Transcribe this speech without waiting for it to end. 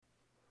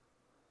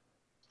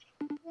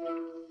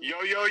Yo,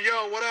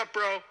 what up,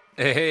 bro?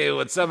 Hey,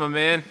 what's up, my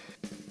man?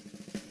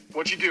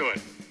 What you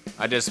doing?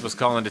 I just was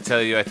calling to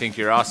tell you I think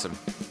you're awesome.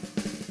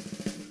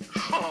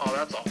 Oh,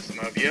 that's awesome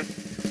of you.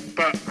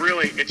 But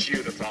really, it's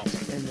you that's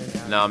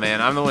awesome. No,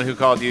 man, I'm the one who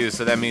called you,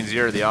 so that means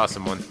you're the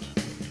awesome one.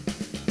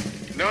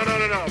 No,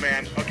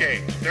 man.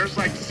 Okay, there's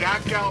like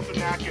Zach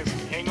Galifianakis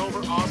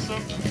hangover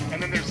awesome,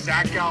 and then there's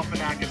Zach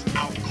Galifianakis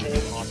out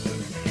cold awesome.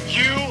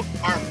 You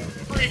are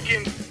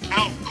freaking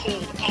out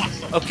cold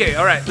awesome. Okay,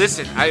 all right,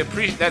 listen, I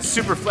appreciate that's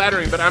super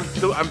flattering, but I'm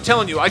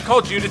telling you, I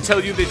called you to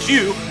tell you that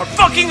you are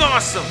fucking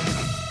awesome.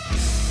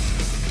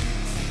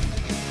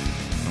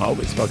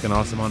 Always fucking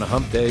awesome on a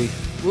hump day.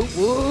 Whoop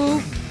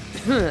whoop.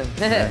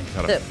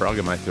 Got a frog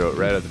in my throat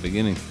right at the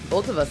beginning.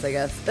 Both of us, I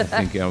guess. I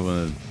think I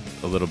was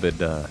a little bit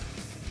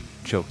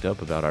choked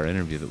up about our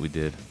interview that we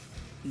did.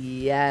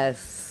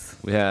 Yes.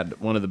 We had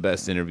one of the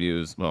best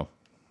interviews. Well,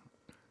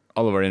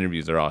 all of our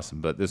interviews are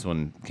awesome, but this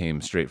one came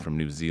straight from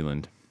New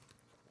Zealand.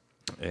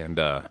 And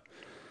it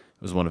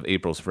was one of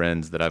April's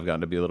friends that I've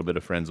gotten to be a little bit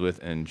of friends with,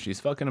 and she's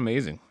fucking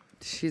amazing.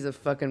 She's a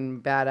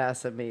fucking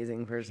badass,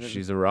 amazing person.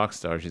 She's a rock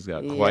star. She's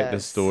got quite the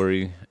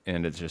story,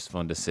 and it's just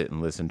fun to sit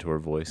and listen to her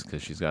voice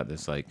because she's got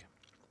this, like,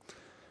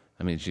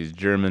 I mean, she's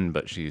German,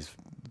 but she's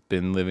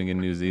been living in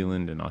New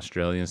Zealand and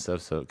Australia and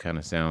stuff, so it kind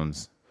of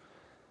sounds,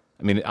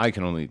 I mean, I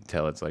can only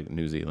tell it's like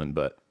New Zealand,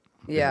 but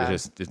yeah,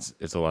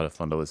 it's a lot of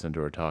fun to listen to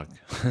her talk.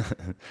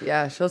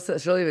 Yeah,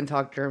 she'll even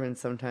talk German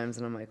sometimes,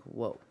 and I'm like,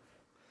 whoa.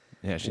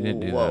 Yeah, she didn't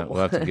do that. We'll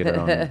have to get her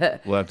on.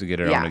 We'll have to get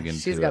her on again.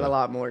 She's got a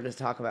lot more to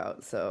talk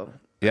about. So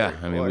yeah,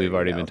 I mean, we've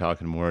already been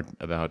talking more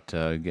about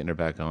getting her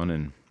back on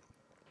and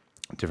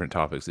different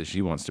topics that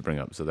she wants to bring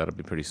up. So that'll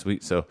be pretty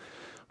sweet. So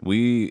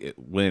we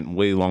went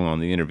way long on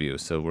the interview,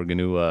 so we're going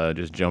to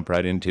just jump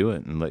right into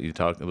it and let you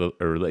talk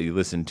or let you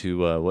listen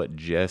to what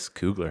Jess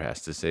Kuglar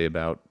has to say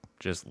about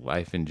just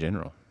life in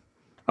general.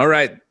 All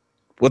right.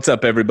 What's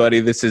up, everybody?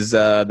 This is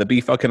the Be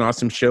Fucking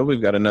Awesome Show.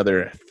 We've got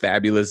another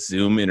fabulous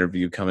Zoom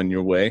interview coming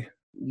your way.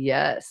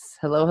 Yes.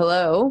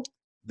 Hello.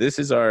 This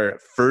is our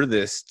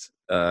furthest,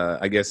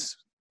 I guess,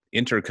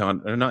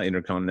 not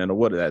intercontinental.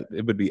 What is that?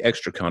 It would be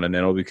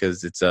extracontinental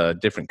because it's a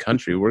different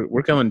country.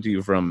 We're coming to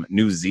you from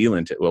New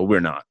Zealand. Well,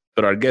 we're not,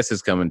 but our guest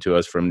is coming to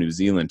us from New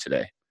Zealand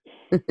today.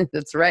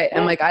 That's right.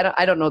 I'm like,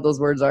 I don't know what those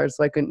words are,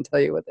 so I couldn't tell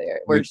you what they are,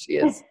 where she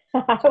is.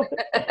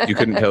 You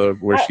couldn't tell her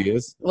where she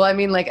is? Well, I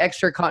mean, like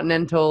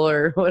extra-continental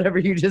or whatever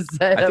you just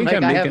said.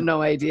 I have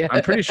no idea.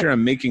 I'm pretty sure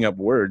I'm making up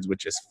words,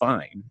 which is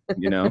fine.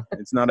 You know,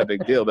 it's not a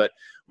big deal. But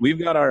we've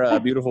got our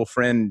beautiful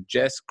friend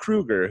Jess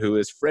Kuglar, who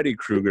is Freddy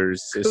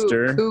Krueger's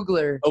sister.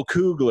 Kuglar. Oh,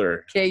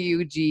 Kuglar.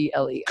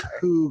 Kugler.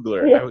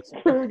 Kuglar. Yeah,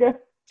 Kruger.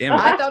 Damn it.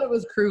 I thought it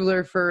was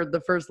Krugler for the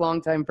first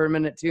long time for a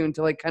minute too,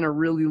 until I kind of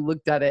really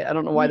looked at it. I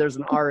don't know why there's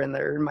an R in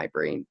there in my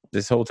brain.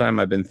 This whole time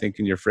I've been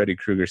thinking you're Freddy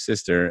Krueger's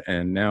sister,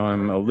 and now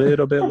I'm a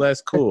little bit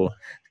less cool.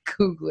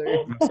 Kugler.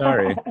 I'm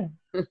sorry.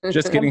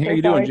 Just kidding. How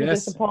you doing,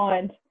 Jess?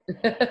 I'm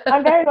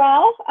very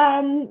well.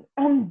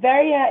 I'm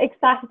very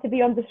excited to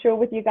be on the show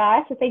with you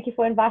guys. So thank you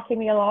for inviting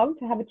me along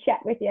to have a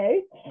chat with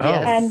you.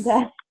 Yes.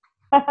 And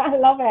I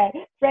love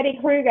it. Freddy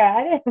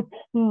Krueger.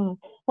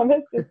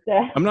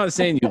 I'm not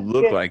saying you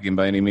look like him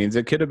by any means.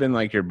 It could have been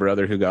like your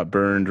brother who got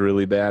burned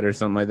really bad or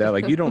something like that.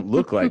 Like, you don't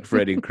look like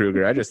Freddy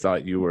Krueger. I just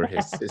thought you were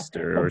his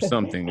sister or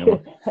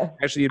something.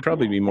 Actually, you'd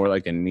probably be more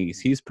like a niece.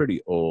 He's pretty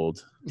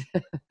old.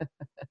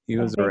 He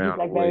was around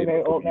like way very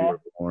before old you now. were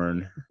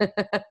born.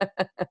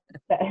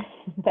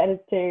 That is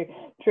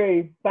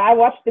true. But I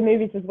watched the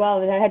movies as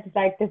well, and I had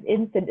this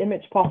instant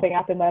image popping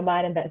up in my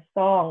mind in that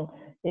song.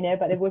 You know,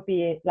 but it would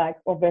be like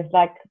obvious,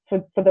 like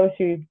for those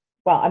who,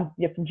 well,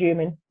 you're from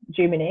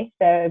Germany,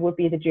 so it would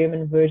be the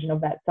German version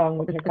of that song,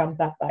 which comes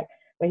up like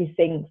where he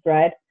sings,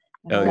 right?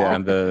 Oh yeah,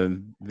 and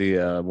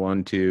the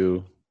 1,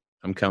 2,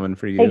 I'm coming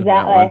for you.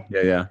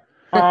 Exactly. Yeah.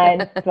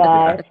 1,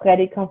 2,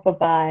 Freddy kommt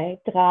vorbei,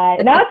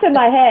 3. Now it's in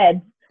my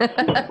head.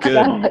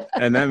 Good.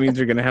 And that means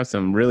you're gonna have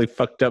some really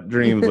fucked up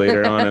dreams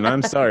later on, and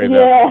I'm sorry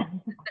about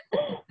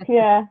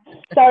Yeah.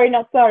 Sorry,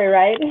 not sorry,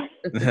 right?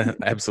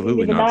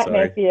 Absolutely not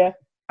sorry. For you.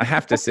 I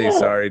have to say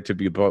sorry to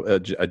be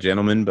a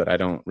gentleman, but I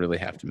don't really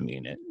have to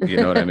mean it. You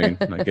know what I mean?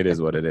 Like, it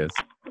is what it is.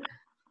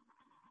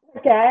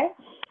 Okay.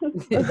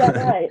 Is that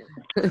right?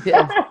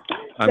 Yes.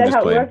 I'm Is that just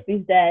how playing. it works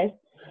these days?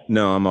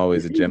 No, I'm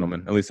always a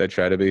gentleman. At least I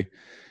try to be.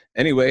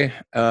 Anyway,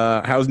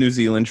 how's New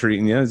Zealand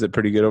treating you? Is it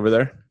pretty good over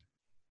there?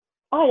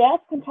 Oh yeah,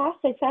 it's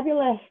fantastic,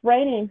 fabulous,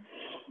 raining.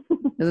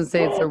 Doesn't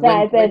say it's a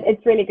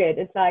it's really good.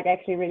 It's like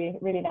actually really,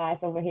 really nice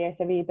over here.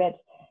 So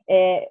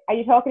are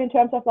you talking in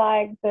terms of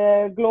like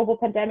the global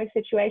pandemic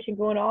situation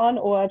going on,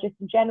 or just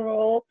in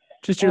general?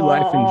 Just your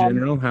life in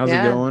general. How's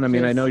it going? I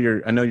mean, I know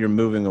you're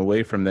moving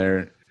away from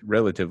there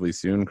relatively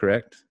soon,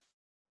 correct?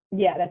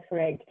 Yeah, that's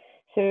correct.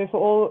 So for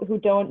all who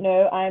don't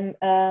know, I'm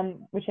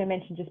which I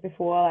mentioned just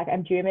before, like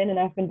I'm German, and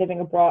I've been living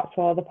abroad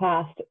for the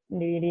past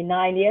nearly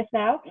 9 years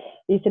now. I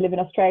used to live in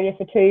Australia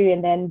for 2,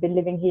 and then been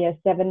living here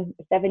seven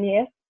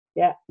years.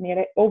 Yeah,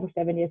 nearly over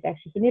 7 years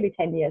actually, so nearly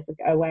 10 years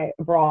away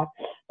abroad.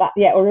 But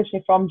yeah,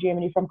 originally from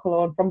Germany, from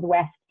Cologne, from the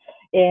West.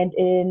 And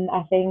in,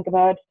 I think,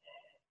 about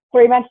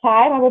 3 months'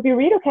 time, I will be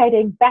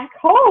relocating back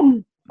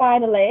home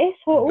finally.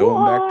 So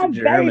Going back to I'm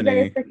very,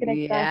 very Germany.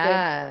 freaking excited.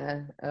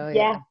 Yeah. Oh yeah.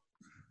 Yeah.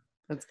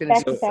 That's gonna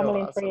Back be to so family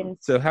and awesome. friends.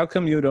 So how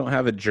come you don't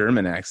have a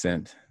German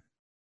accent?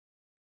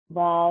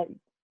 Well,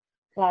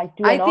 like,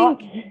 do I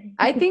not?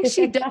 think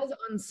she does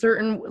on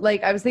certain,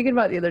 like I was thinking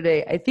about the other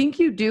day. I think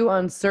you do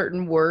on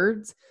certain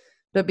words,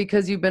 but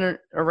because you've been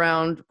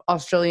around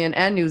Australian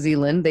and New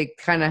Zealand, they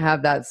kind of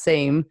have that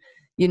same,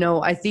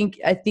 I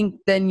think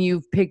then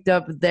you've picked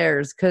up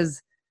theirs, because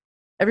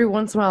every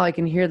once in a while I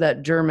can hear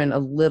that German a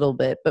little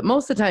bit, but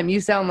most of the time you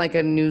sound like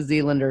a New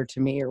Zealander to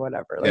me or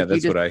whatever. Like Yeah,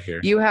 that's what I hear.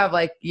 You have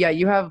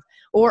you have,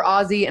 or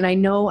Aussie, and I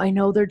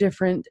know they're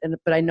different,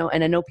 but I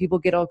know people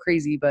get all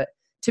crazy, but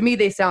to me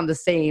they sound the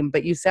same,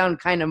 but you sound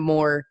kind of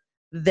more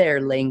their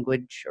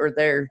language or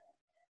their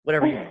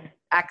whatever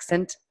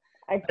accent.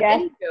 I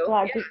guess.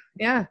 Like,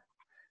 yeah.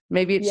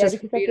 Maybe it's just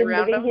because I've being been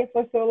around living them. here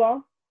for so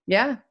long.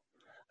 Yeah.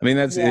 I mean,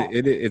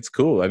 it's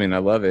cool. I mean, I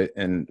love it.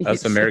 And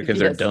us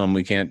Americans are dumb.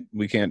 We can't,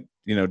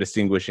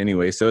 distinguish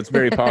anyway. So it's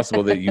very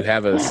possible that you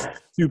have a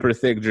super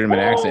thick German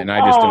accent and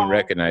I just don't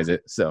recognize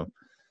it. So,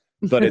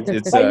 but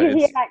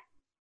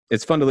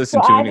it's fun to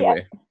listen to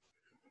anyway.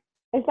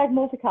 It's like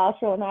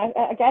multicultural, and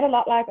I get a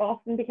lot like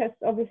Austin, because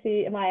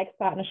obviously my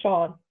ex-partner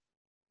Sean,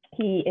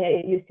 he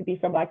used to be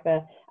from like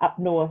the up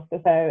north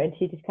or so, and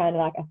he just kind of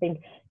like, I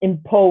think,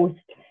 imposed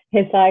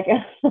his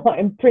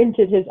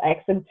imprinted his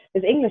accent,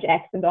 his English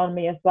accent on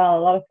me as well. A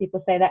lot of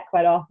people say that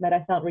quite often, that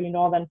I sound really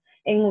Northern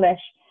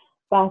English.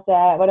 But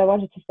what I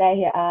wanted to say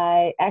here,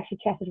 I actually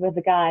chatted with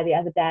a guy the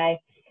other day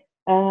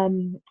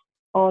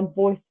on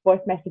voice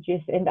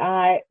messages, and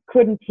I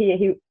couldn't hear.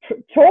 He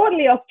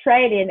totally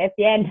Australian at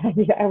the end. I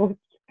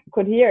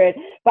could hear it,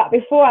 but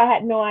before I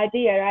had no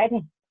idea, right?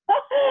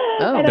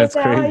 Oh, and that's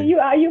I said, crazy.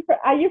 Are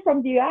you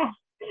from the US?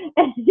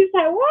 And he's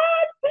like,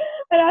 what?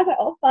 And I was like,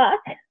 oh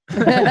fuck.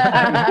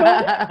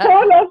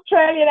 Total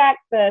Australian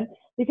accent.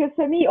 Because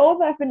for me,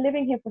 although I've been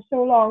living here for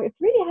so long, it's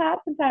really hard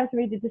sometimes for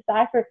me to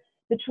decipher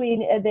between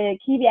the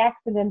Kiwi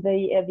accent and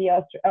the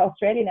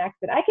Australian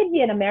accent. I can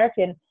hear an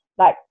American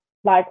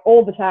like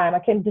all the time. I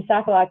can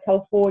decipher like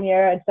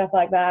California and stuff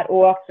like that,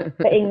 or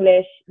the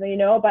English,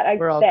 But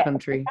we're all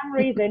country. For some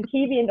reason,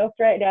 Kiwi and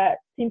Australia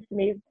seems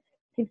to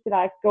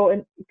like go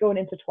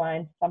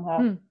intertwined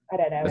somehow. I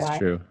don't know why. That's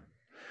true.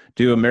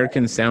 Do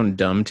Americans sound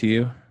dumb to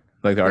you?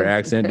 Like our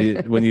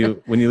accent? When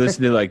you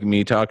listen to like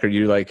me talk, are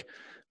you like,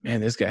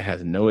 man, this guy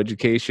has no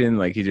education?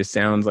 Like he just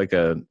sounds like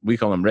we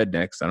call them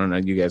rednecks. I don't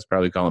know. You guys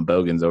probably call them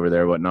bogans over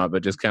there or whatnot,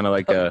 but just kind of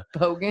like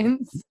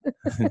bogans.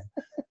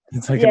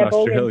 It's like an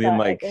Australian,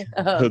 like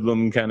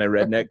hoodlum kind of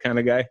redneck kind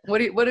of guy. What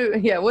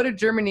do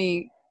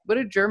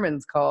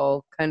Germans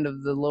call kind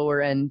of the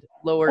lower end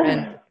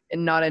and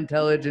not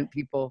intelligent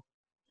people?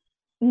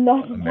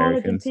 Not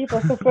intelligent people.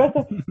 So first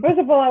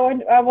of all,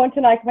 I want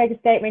to like make a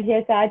statement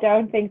here. So I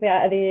don't think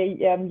that the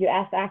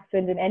US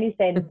accent in any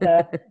sense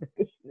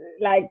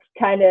like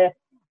kind of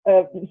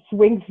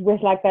swings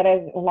with like that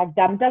as like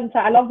dumb. Doesn't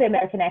I love the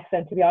American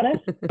accent, to be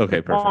honest.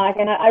 Okay, perfect.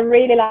 And I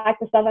really like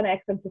the Southern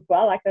accents as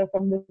well, like they're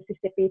from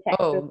Mississippi, Texas.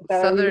 Oh,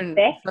 Southern.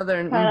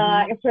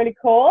 It's really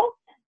cool.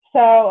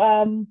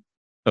 So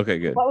okay,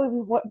 good.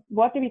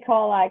 What do we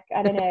call, like,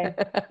 I don't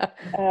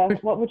know,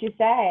 what would you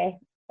say?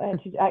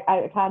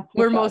 I can't.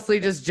 We're mostly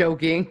just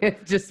joking.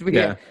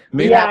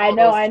 I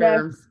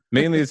know.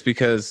 Mainly it's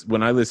because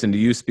when I listen to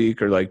you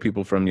speak, or like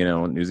people from,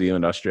 New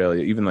Zealand,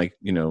 Australia, even like,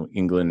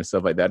 England and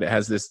stuff like that, it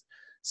has this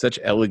such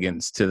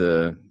elegance to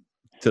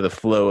the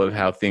flow of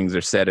how things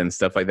are said and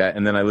stuff like that.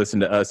 And then I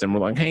listen to us and we're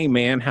like, hey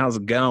man, how's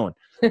it going?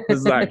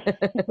 It's like,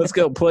 let's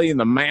go play in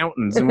the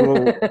mountains and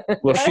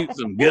we'll shoot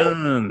some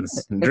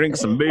guns and drink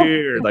some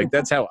beer. Like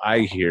that's how I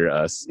hear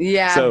us.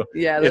 Yeah. So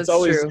that's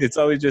true. It's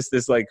always just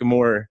this like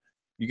more,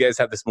 you guys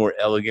have this more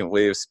elegant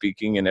way of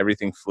speaking and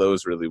everything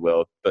flows really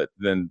well, but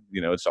then,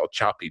 it's all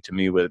choppy to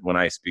me when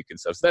I speak and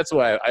stuff. So that's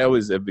why I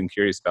always have been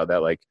curious about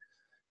that, like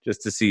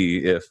just to see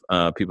if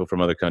people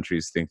from other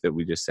countries think that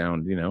we just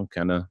sound,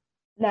 kind of.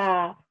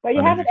 Nah, but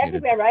you have it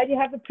everywhere, right? You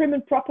have the prim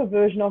and proper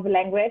version of the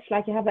language,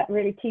 like you have that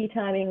really tea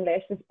time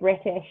English, this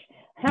British,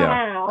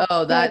 yeah.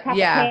 Oh, that,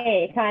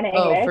 yeah, kind of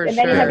English, for and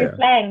then sure. you have your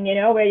slang,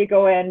 where you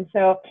go in,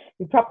 so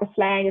your proper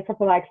slang, your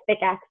proper like thick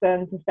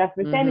accents and stuff.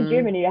 But same in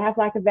Germany, you have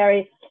like a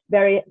very,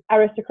 very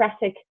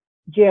aristocratic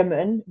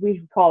German,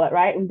 we call it,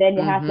 right? And then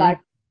you have like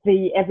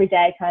the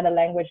everyday kind of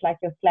language, like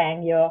your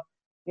slang, your,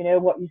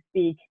 what you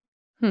speak.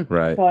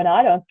 Right. So, and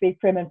I don't speak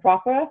prim and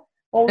proper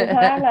all the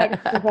time.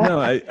 Like, no,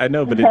 I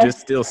know, but it just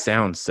still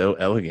sounds so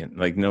elegant.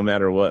 Like no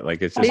matter what,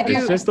 like it's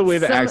just the way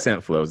the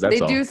accent flows. That's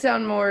all. They do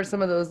sound more.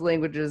 Some of those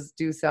languages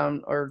do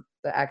sound, or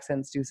the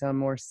accents do sound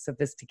more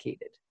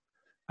sophisticated.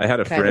 I had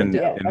a friend.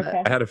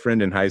 I had a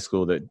friend in high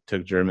school that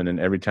took German, and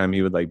every time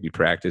he would like be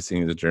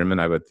practicing the German,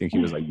 I would think he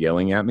was like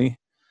yelling at me.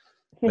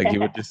 Like he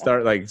would just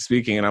start like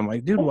speaking, and I'm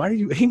like, dude, why are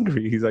you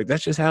angry? He's like,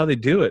 that's just how they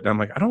do it. And I'm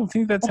like, I don't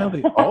think that's how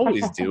they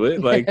always do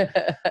it. Like,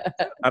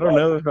 I don't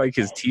know if like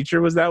his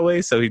teacher was that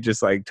way, so he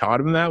just like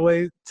taught him that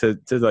way to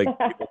like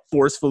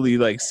forcefully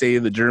like say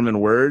the German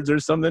words or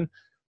something.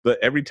 But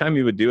every time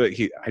he would do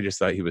it, I just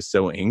thought he was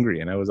so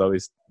angry, and I was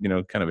always,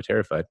 kind of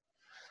terrified.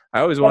 I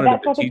always wanted him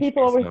That's to what the teach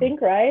people me always something.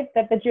 think, right?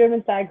 That the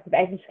Germans like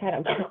just kind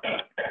of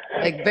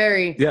Like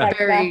very, Yeah.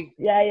 very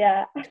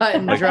yeah. cut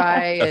and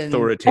dry and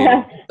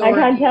Authoritative. I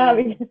can't tell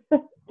because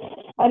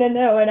I don't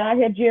know. When I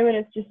hear German,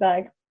 it's just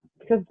like,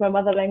 because it's my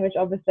mother language,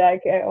 obviously,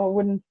 it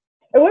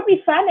would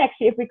be fun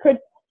actually if we could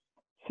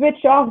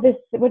switch off this,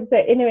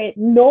 anyway,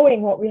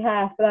 knowing what we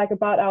have like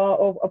about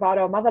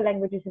our mother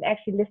languages and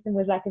actually listen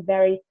with like a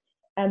very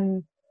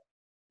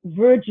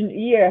virgin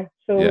ear,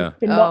 so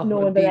to not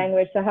know the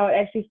language, so how it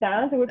actually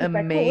sounds. It would be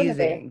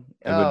amazing.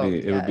 Quite cool,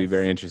 it would be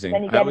very interesting.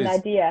 Then you get an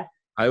idea.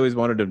 I always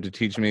wanted him to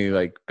teach me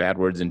like bad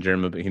words in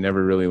German, but he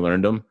never really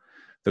learned them.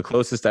 The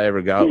closest I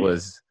ever got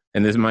was,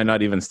 and this might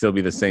not even still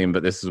be the same,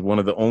 but this is one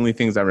of the only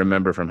things I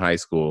remember from high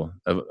school,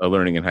 of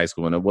learning in high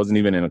school, and it wasn't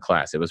even in a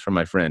class. It was from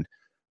my friend.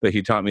 But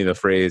he taught me the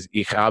phrase,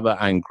 Ich habe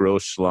ein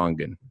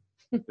Großschlangen.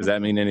 Does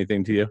that mean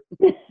anything to you?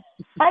 Ich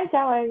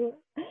habe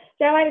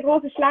eine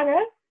große Schlange.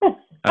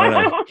 I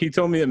don't know. He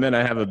told me it meant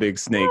I have a big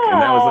snake,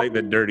 and that was like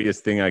the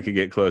dirtiest thing I could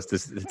get close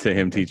to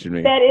him teaching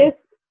me. That is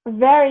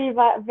very,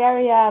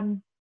 very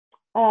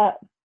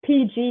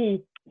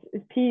PG.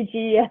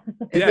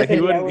 Yeah,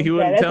 he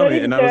wouldn't tell me,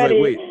 and I was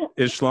like, "Wait,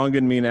 is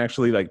Schlangen mean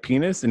actually like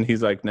penis?" And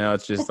he's like, "No,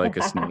 it's just like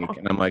a snake."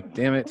 And I'm like,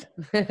 "Damn it!"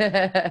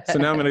 So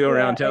now I'm gonna go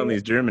around telling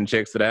these German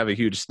chicks that I have a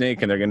huge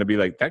snake, and they're gonna be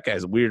like, "That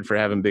guy's weird for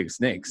having big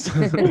snakes."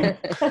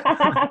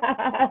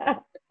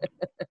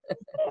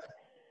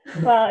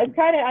 Well, it's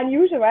kind of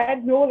unusual,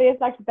 right? Normally, it's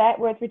like bad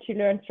words which you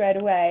learn straight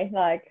away,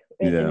 like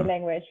in the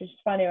language, which is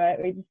funny,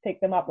 right? We just pick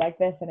them up like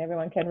this, and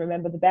everyone can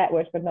remember the bad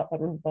words, but not the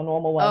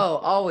normal ones. Oh,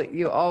 always.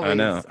 I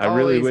know. I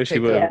really wish he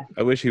would.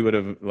 I wish he would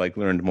have like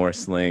learned more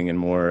slang and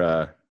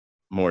more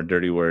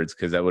dirty words,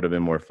 because that would have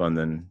been more fun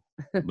than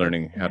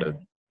learning how to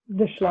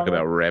talk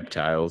about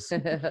reptiles.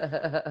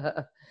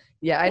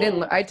 Yeah, I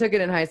didn't. I took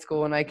it in high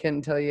school, and I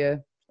can't tell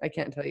you.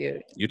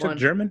 You took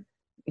German?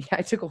 Yeah,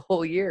 I took a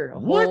whole year.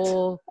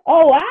 Oh,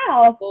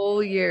 wow.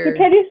 Whole year. So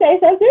can you say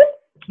something?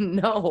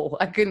 No,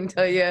 I couldn't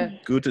tell you.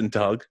 Guten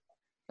Tag.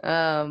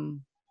 I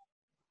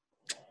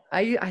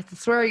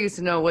swear I used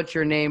to know what's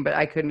your name, but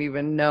I couldn't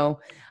even know.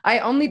 I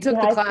only took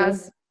the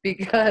class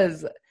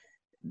because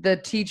the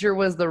teacher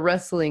was the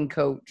wrestling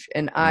coach,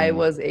 and I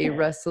was a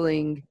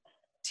wrestling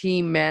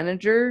team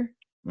manager,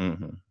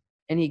 and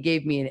he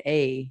gave me an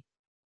A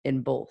in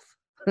both.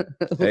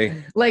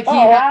 Hey.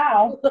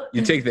 Wow.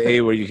 You take the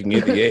A where you can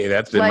get the A.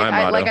 That's been my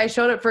motto. I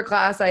showed up for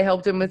class. I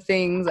helped him with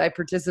things. I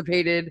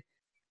participated,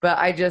 but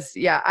I just,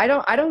 I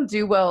don't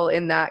do well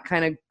in that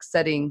kind of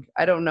setting.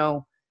 I don't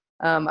know.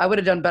 I would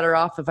have done better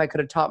off if I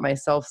could have taught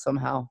myself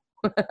somehow.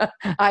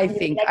 I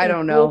think, I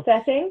don't know.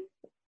 Setting?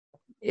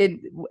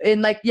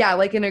 In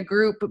a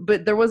group,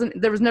 but there was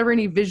never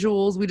any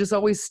visuals. We just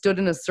always stood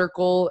in a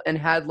circle and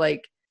had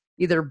like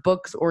either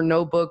books or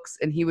no books,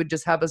 and he would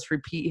just have us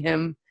repeat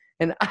him.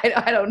 And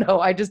I don't know.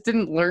 I just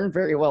didn't learn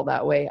very well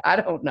that way. I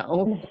don't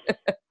know.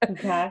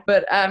 Okay.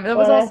 But it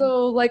was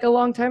also like a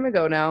long time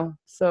ago now.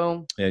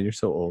 So yeah, you're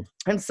so old.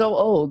 I'm so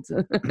old.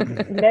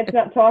 Let's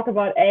not talk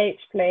about age,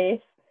 please.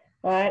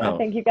 Right? Oh. I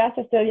think you guys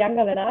are still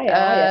younger than I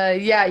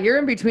am. Yeah, you're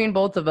in between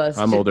both of us.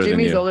 I'm older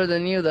Jimmy's than you. older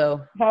than you,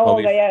 though. How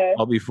old are you?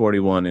 I'll be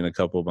 41 in a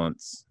couple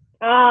months.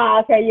 Ah,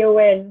 okay, you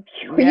win.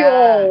 Yeah. You're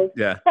old.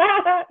 Yeah.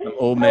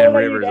 Old man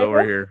Rivers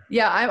over here.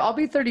 Yeah, I'll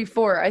be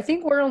 34. I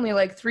think we're only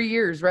like 3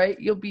 years, right?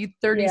 You'll be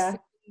 36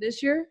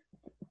 this year?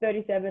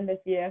 37 this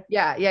year.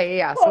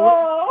 Yeah.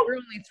 So we're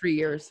only 3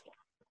 years.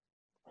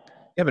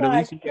 Yeah, but at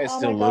least you guys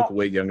still look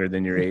way younger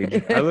than your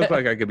age. I look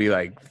like I could be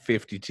like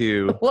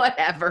 52.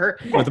 Whatever.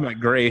 With my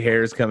gray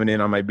hairs coming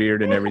in on my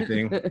beard and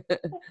everything.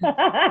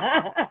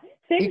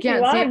 You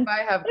can't see if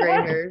I have gray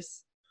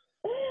hairs.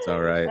 It's all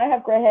right. I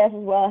have gray hairs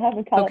as well. I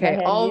haven't colored my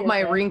hair all of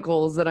my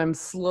wrinkles that I'm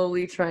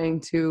slowly trying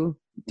to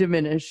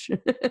diminish.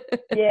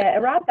 Yeah,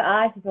 around the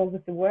eyes is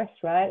always the worst,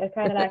 right? It's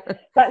kind of like,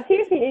 but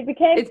seriously, it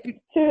became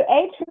to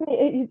age for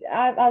me.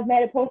 I've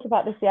made a post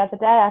about this the other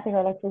day, I think,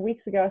 or like 2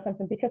 weeks ago or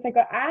something, because I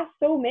got asked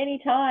so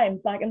many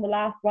times, like in the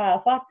last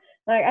while. So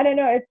like, I don't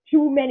know, if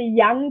too many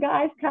young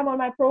guys come on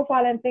my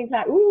profile and think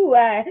like, ooh,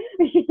 I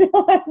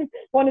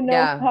want to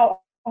know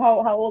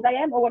how old I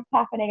am or what's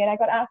happening. And I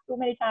got asked so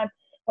many times.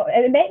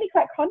 And it made me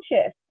quite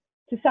conscious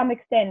to some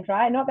extent,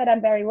 right? Not that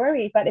I'm very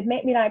worried, but it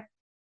made me like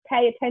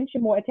pay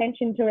more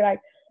attention to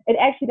like it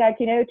actually, like,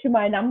 you know, to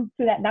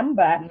that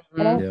number.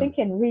 And I was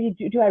thinking, really,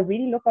 do I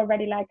really look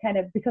already like kind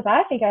of, because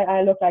I think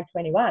I look like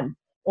 21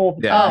 all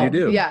the time. You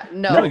do. Yeah,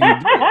 no, you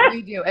do.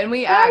 We do. And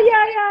we act,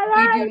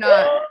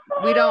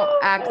 we don't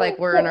act like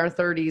we're in our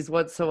 30s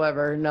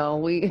whatsoever. No,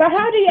 But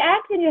how do you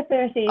act in your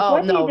 30s? Oh,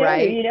 what do you do,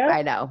 right? You know?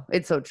 I know.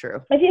 It's so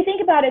true. If you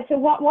think about it, so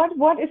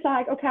what is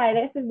like,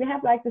 okay, we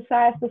have like the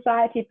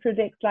society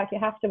predicts like you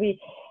have to be.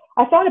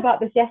 I thought about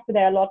this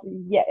yesterday a lot.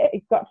 Yeah,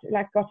 it got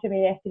to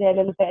me yesterday a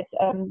little bit,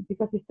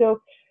 because we're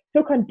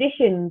so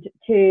conditioned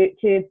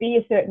to be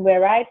a certain way,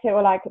 right? So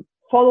like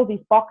follow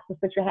these boxes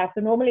which we have.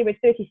 So normally we're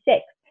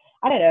 36.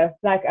 I don't know,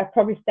 like a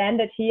probably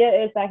standard here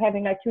is like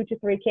having like 2 to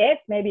 3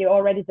 kids, maybe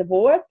already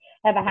divorced,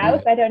 have a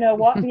house, I don't know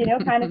what,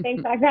 kind of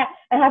things like that.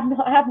 I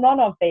have none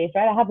of these,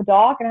 right? I have a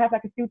dog and I have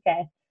like a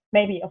suitcase,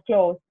 maybe, of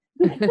clothes.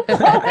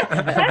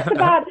 That's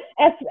about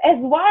as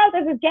wild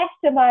as it gets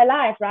in my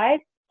life, right?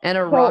 And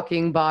a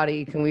rocking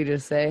body, can we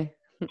just say?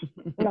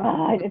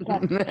 No, it's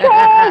not.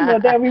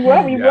 There we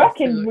were. We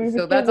working.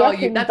 So that's all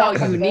you. That's all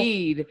you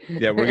need.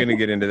 Yeah, we're gonna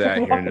get into that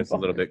here in just a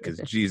little bit because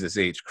Jesus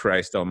H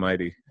Christ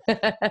Almighty.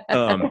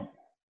 No.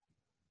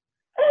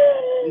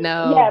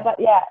 Yeah, but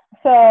yeah.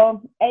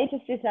 So age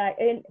is just like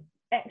it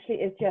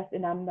actually is just a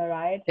number,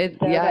 right?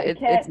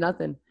 It's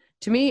nothing.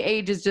 To me,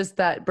 age is just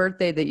that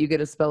birthday that you get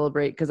to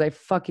celebrate because I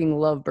fucking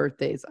love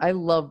birthdays. I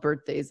love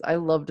birthdays. I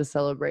love to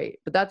celebrate.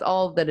 But that's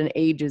all that an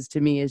age is to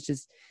me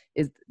is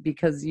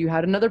because you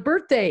had another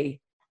birthday.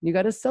 You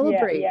got to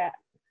celebrate. Yeah.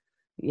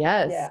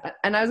 Yes. Yeah.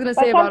 And I was going to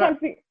say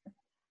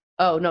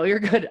oh, no, you're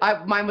good.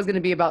 Mine was going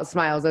to be about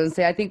smiles. I was going to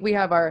say, I think we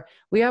have our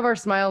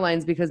smile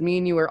lines because me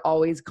and you are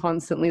always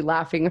constantly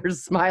laughing or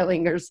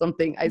smiling or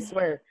something. I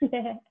swear,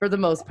 for the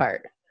most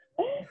part.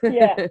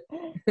 Yeah.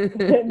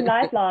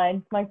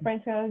 Lifeline. My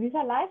friends go, these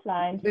are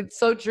lifelines. It's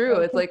so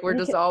true. It's like we're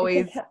just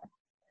always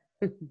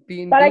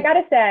being. But I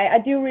gotta say, I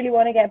do really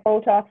want to get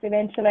Botox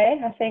eventually.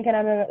 I think, and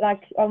I'm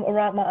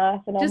around my ass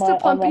and just to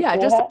pump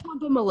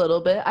them a little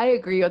bit. I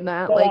agree on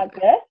that. So like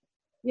this.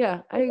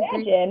 Yeah, I agree.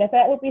 Imagine if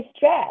that would be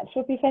stretched,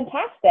 would be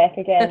fantastic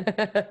again.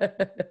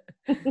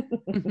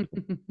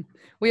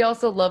 We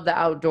also love the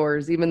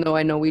outdoors, even though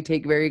I know we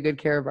take very good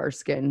care of our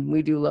skin.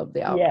 We do love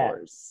the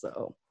outdoors.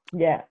 So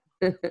yeah,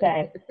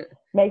 same.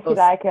 Makes you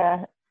like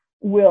a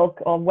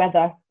wilk or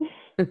weather.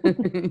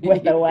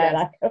 Weather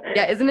wear.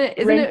 Yeah, isn't it?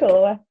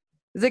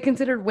 Is it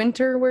considered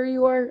winter where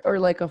you are, or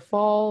like a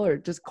fall, or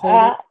just cold?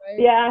 Right?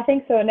 Yeah, I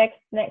think so. Next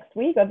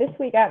week or this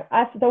week,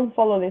 I don't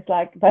follow this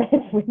but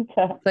it's winter.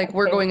 It's like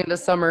we're going into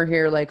summer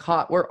here, like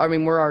hot. We're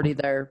already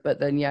there,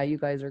 but then you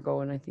guys are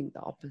going. I think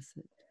the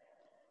opposite.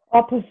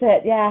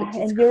 Opposite, yeah.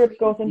 And Europe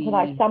goes into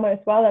like summer as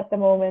well at the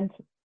moment.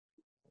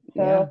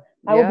 So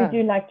I will be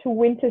doing like 2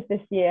 winters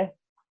this year.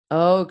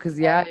 Oh, because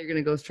you're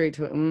gonna go straight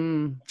to it.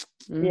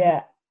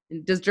 Yeah.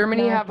 Does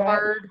Germany have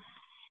hard?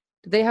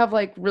 Do they have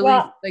like really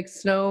like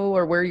snow,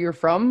 or where you're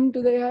from?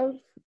 Do they have?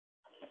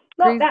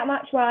 Not that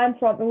much where I'm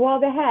from. Well,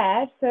 they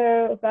have,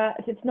 but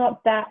it's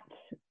not that,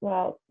 it's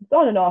on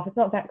and off. It's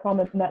not that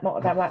common, not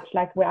that much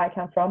like where I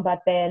come from. But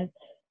then,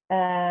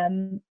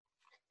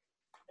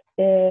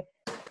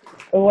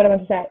 what am I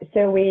to say?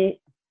 So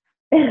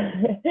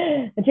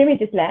Jimmy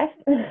just left.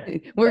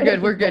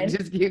 We're good.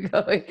 Just keep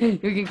going.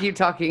 We can keep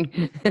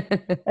talking.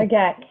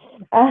 Okay.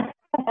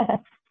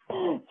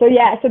 So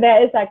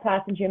there is like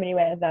parts in Germany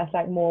where there's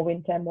like more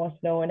winter, more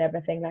snow and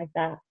everything like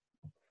that.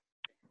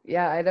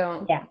 Yeah, I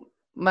don't. Yeah.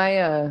 My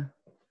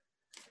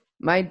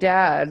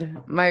dad,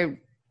 I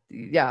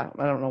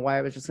don't know why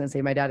I was just going to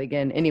say my dad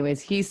again.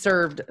 Anyways, he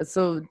served.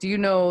 So do you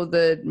know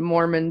the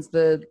Mormons,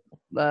 the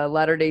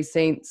Latter-day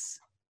Saints,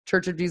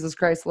 Church of Jesus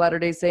Christ,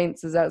 Latter-day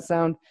Saints? Does that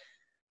sound?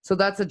 So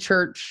that's a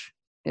church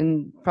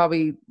in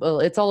probably,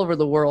 it's all over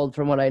the world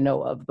from what I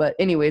know of. But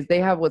anyways,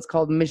 they have what's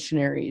called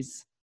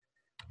missionaries.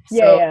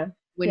 So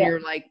when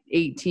you're like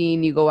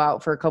 18, you go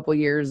out for a couple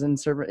years and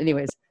serve.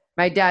 Anyways,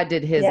 my dad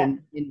did his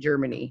in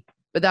Germany,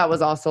 but that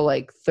was also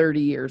like 30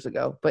 years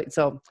ago. But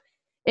so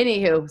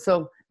anywho,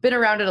 so been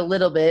around it a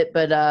little bit,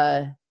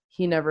 but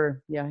he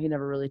never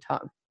really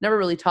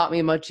taught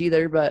me much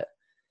either, but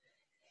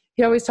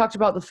he always talked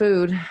about the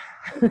food.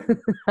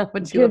 How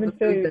much you love the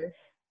food there.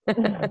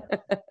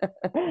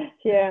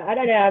 Yeah, I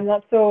don't know. I'm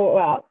not so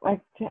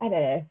I don't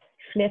know.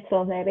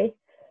 Schnitzel maybe.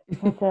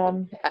 But,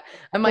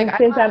 I'm like,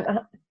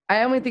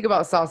 I only think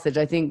about sausage.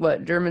 I think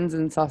Germans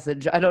and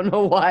sausage. I don't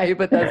know why,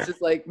 but that's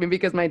just like maybe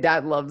because my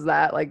dad loves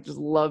that. Like just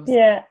loves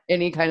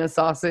any kind of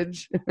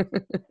sausage.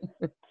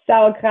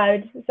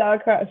 Sauerkraut and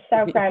sausage.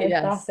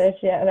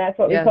 Yeah, that's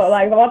what we call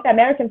like what the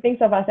American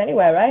thinks of us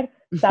anyway, right?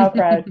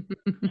 Sauerkraut.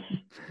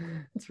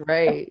 That's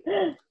right.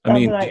 I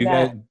mean,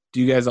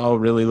 do you guys all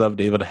really love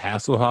David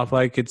Hasselhoff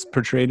like it's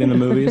portrayed in the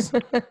movies?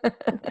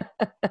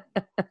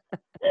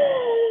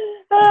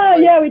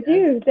 Yeah, we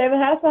do. David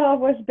Hasselhoff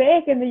was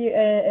big in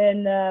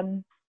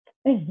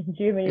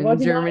Germany. In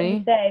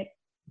Germany?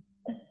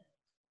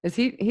 Is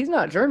he? He's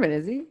not German,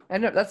 is he? I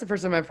know that's the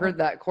first time I've heard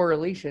that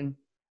correlation.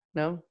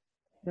 No.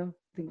 I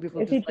think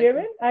people. Is he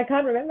German? I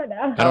can't remember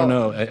now. I don't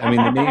know. I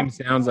mean, the name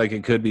sounds like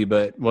it could be,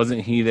 but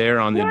wasn't he there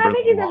on the? No, I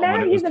think he's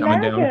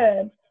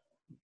American.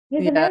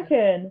 He's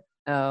American.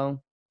 Oh,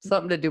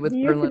 something to do with. He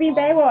used to be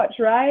Baywatch,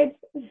 right?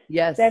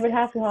 Yes. David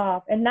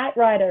Hasselhoff and Knight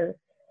Rider.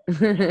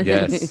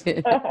 Yes.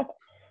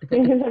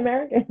 He's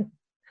American.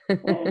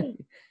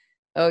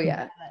 Oh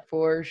yeah,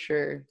 for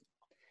sure.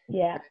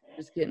 Yeah.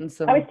 Just getting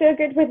some. Are we still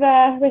good with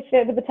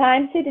the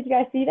time sheet? Did you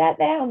guys see that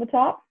there on the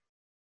top?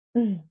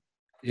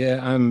 Yeah,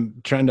 I'm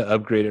trying to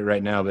upgrade it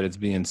right now, but it's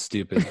being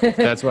stupid.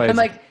 That's why I'm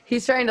like,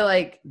 he's trying to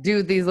like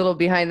do these little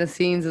behind the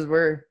scenes as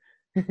we're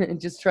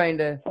just trying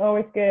to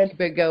always good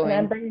keep it going. And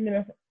I'm bringing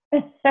them.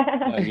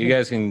 You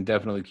guys can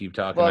definitely keep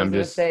talking. Well, I was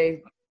gonna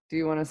say, do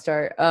you want to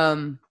start?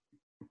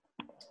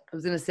 I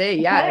was gonna say,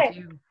 yeah, Okay. if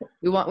you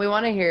we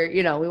want to hear,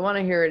 we want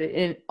to hear it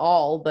in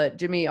all, but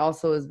Jimmy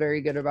also is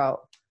very good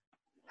about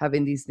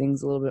having these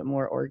things a little bit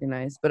more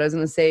organized. But I was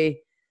gonna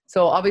say,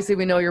 so obviously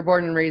we know you're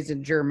born and raised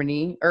in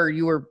Germany, or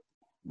you were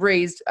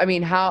raised. I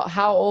mean,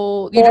 how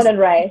old? You Born just and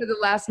raised. for the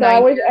last So I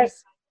 9 was,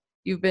 years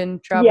you've been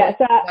yeah.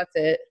 traveling. That's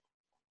it.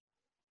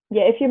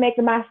 Yeah, if you make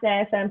the math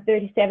now, so I'm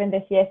 37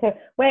 this year. So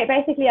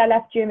basically I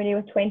left Germany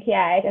with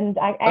 28, and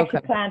I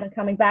actually planned on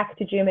coming back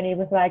to Germany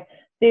with like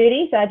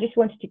 30. So I just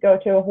wanted to go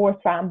to a horse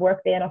farm, work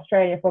there in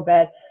Australia for a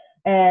bit,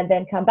 and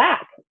then come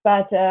back.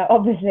 But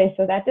obviously,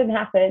 so that didn't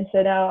happen.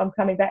 So now I'm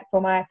coming back for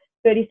my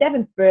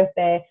 37th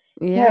birthday.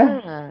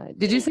 Yeah.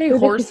 Did you say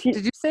horse?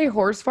 Did you say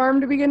horse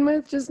farm to begin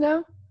with just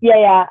now?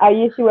 Yeah. I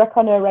used to work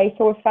on a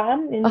racehorse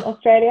farm in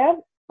Australia.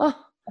 That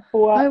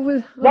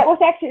was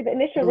actually the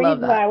initial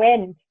reason why I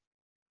went.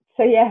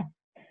 So yeah,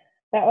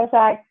 that was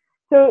like,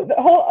 so the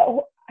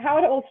whole, how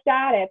it all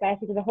started,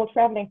 basically the whole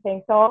traveling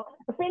thing. So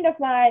a friend of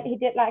mine, he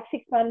did like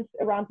 6 months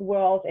around the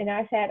world, and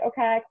I said,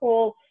 okay,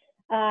 cool.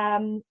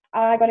 I'm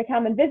going to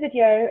come and visit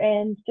you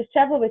and just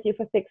travel with you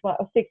for 6 months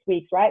or 6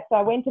 weeks, right? So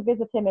I went to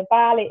visit him in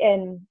Bali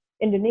in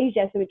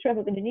Indonesia. So we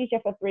traveled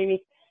Indonesia for 3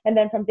 weeks, and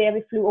then from there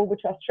we flew over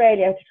to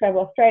Australia to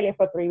travel Australia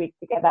for 3 weeks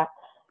together.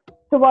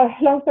 So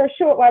long story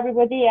short, while we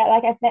were there,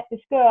 like I met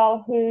this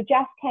girl who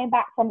just came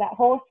back from that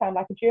horse farm,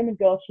 like a German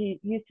girl.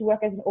 She used to work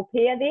as an au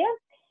pair there.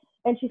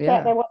 And she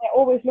said they're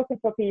always looking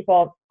for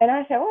people. And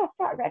I said, oh,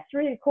 fuck, that's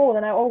really cool.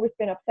 And I've always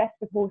been obsessed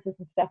with horses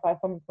and stuff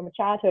from a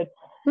childhood.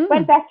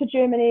 Went back to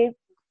Germany.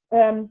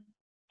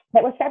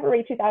 That was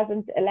February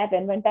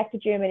 2011. Went back to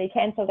Germany,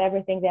 cancelled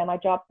everything there, my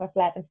job, my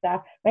flat and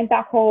stuff. Went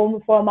back home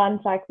for a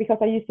month, like, because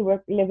I used to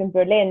live in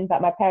Berlin,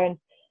 but my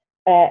parents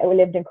we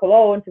lived in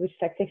Cologne, so which is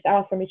like 6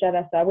 hours from each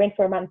other. So I went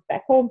for a month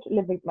back home to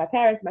live with my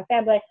parents, my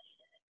family,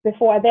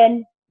 before I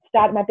then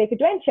started my big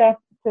adventure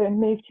to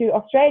move to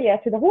Australia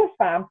to the horse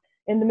farm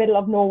in the middle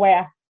of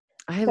nowhere.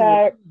 I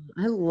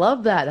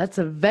love that. That's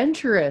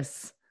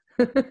adventurous.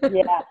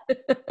 Yeah.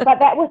 But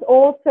that was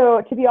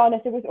also, to be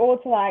honest, it was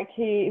also like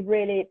to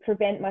really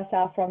prevent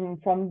myself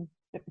from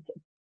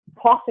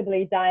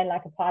possibly dying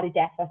like a party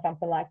death or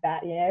something like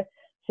that,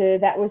 So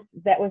that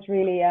was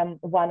really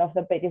one of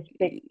the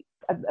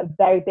a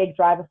very big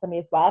driver for me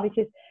as well,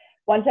 because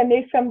once I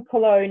moved from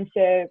Cologne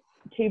to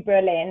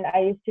Berlin, I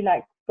used to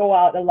like go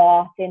out a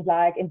lot and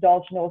like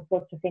indulge in all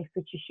sorts of things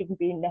which you shouldn't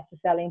be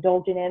necessarily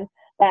indulging in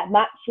that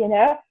much,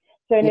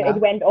 So it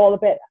went all a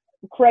bit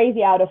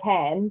crazy out of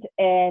hand,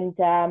 and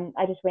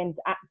I just went.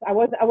 I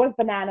was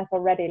bananas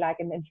already, like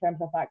in terms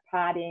of like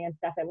partying and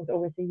stuff. That was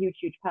always a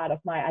huge part of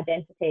my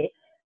identity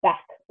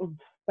back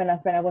when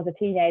I was a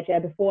teenager,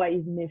 before I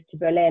even moved to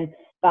Berlin.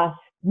 But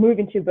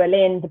moving to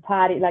Berlin, the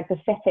party, like the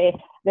city, I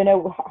don't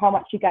know how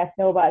much you guys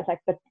know about it. It's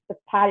like the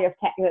party of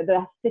techno,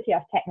 the city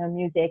of techno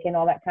music and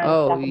all that kind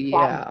of stuff, and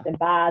clubs and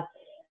bars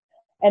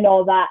and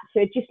all that. So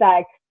it's just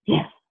like,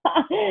 it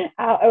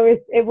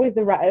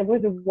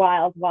was a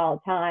wild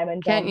time.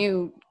 And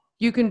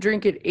you can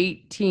drink at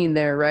 18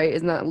 there, right?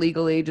 Isn't that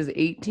legal age is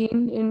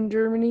 18 in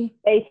Germany?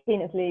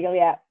 18 is legal,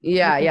 yeah.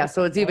 Yeah.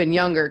 So it's even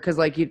younger, because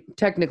like you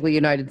technically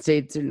United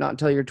States are not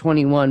until you're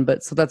 21,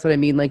 but so that's what I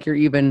mean. Like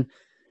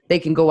they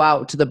can go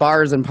out to the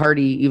bars and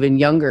party even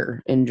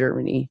younger in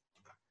Germany,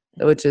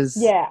 which is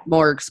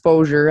more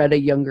exposure at a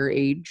younger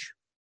age.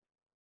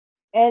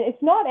 And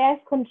it's not as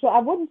controlled. I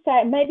wouldn't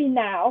say, maybe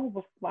now,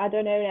 I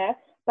don't know now,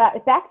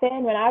 but back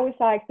then when I was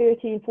like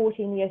 13,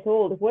 14 years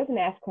old, it wasn't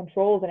as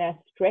controlled and as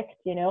strict,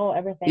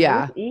 everything.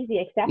 Yeah. It was easy,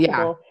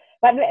 accessible.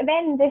 But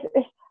then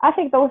I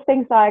think those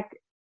things, like,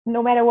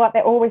 no matter what,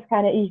 they're always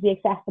kind of easy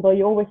accessible.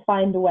 You always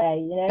find a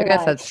way, I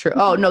guess that's true.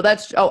 Oh, no,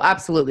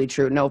 absolutely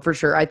true. No, for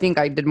sure. I think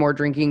I did more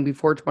drinking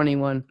before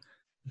 21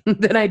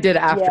 than I did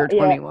after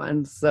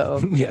 21.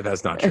 So yeah,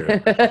 that's not true.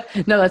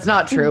 No, that's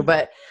not true.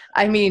 But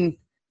I mean,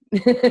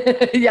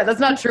 that's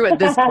not true at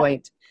this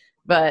point.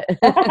 But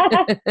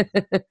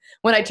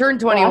when I turned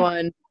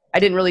 21, I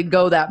didn't really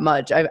go that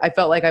much. I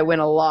felt like I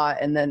went a lot,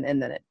 and then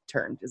it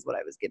turned, is what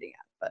I was getting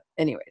at. But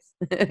anyways.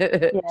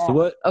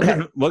 So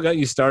what got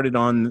you started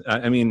on,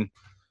 I mean,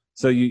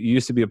 so you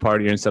used to be a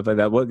partier and stuff like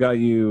that. What got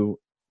you,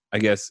 I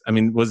guess, I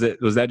mean, was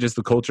that just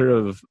the culture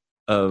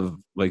of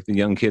like the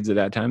young kids at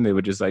that time? They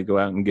would just like go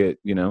out and get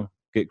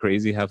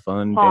crazy, have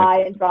fun,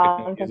 high and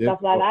drunk and stuff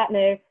like that.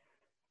 No,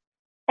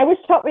 I was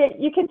taught,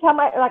 you can tell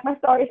my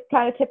story is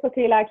kind of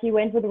typically like you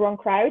went with the wrong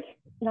crowd,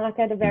 like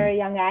at a very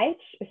young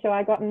age. So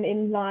I got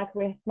in like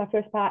with my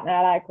first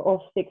partner, like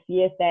of 6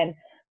 years then,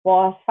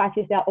 was 5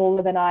 years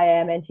older than I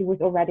am, and she was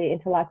already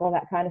into like all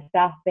that kind of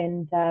stuff.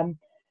 And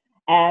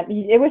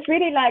it was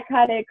really like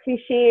kind of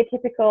cliche,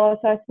 typical.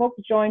 So I smoked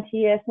a joint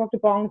here, smoked a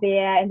bong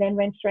there, and then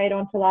went straight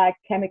on to like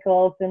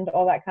chemicals and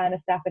all that kind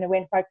of stuff. And it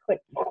went quite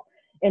quick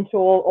into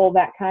all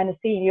that kind of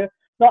scene.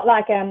 Not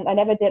like I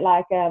never did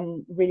like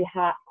really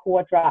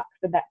hardcore drugs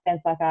in that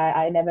sense. Like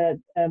I never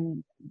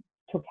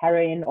took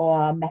heroin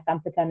or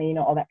methamphetamine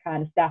or all that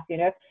kind of stuff,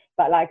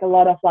 But like a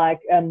lot of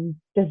like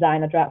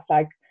designer drugs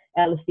like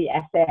LSD,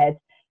 acid,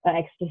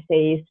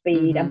 ecstasy,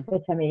 speed,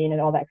 amphetamine, and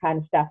all that kind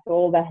of stuff. So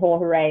all that whole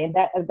hooray, and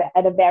that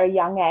at a very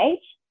young age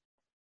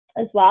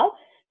as well.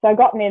 So I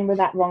got in with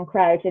that wrong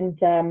crowd, and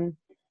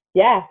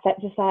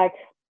that just like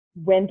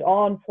went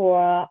on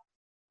for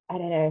I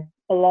don't know,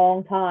 a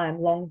long time,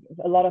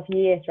 a lot of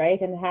years,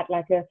 right? And it had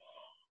like it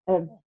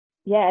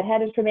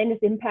had a tremendous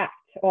impact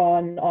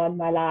on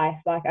my life.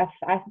 Like I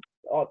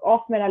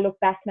often when I look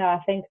back now,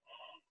 I think,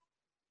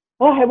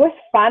 oh, it was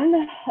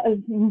fun,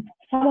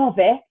 some of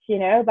it, you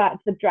know, but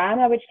the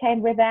drama which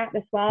came with that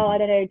as well. I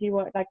don't know. Do you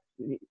want like?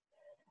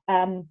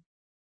 I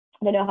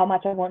don't know how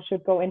much I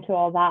should go into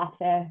all that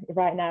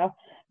right now,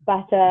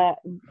 but there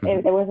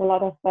was a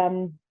lot of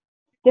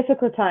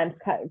difficult times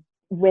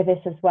with this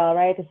as well,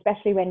 right?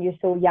 Especially when you're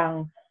so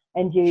young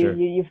and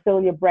you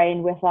fill your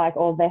brain with like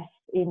all this,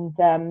 and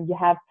you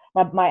have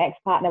my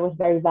ex-partner was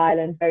very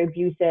violent, very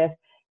abusive,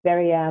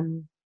 very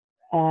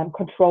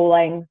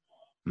controlling.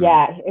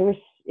 It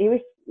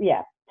was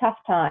tough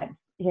times,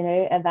 you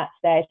know, at that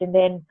stage. And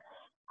then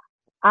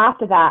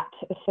after that,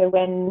 so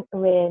when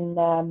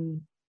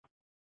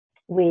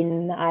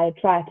I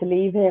tried to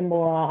leave him,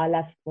 or I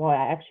left, or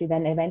I actually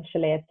then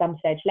eventually at some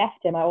stage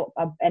left him, I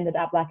ended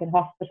up like in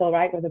hospital,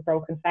 right, with a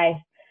broken face,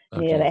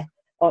 nearly,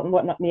 or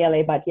what, not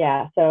nearly, but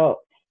yeah. So,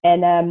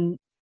 and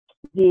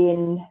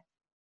then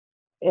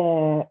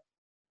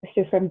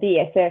so from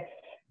there, so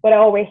what I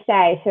always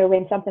say, so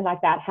when something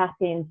like that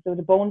happens, so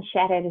the bone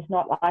shattered is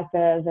not like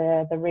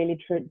the really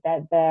true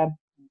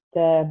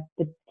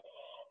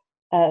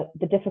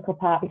the difficult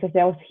part, because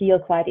they'll heal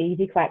quite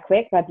easy, quite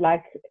quick, but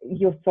like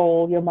your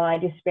soul, your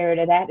mind, your spirit,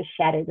 and that is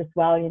shattered as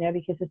well, you know,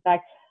 because it's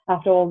like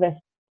after all this,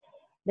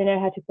 they know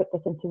how to put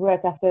this into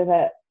work after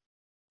the,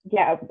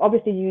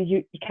 obviously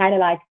you kind of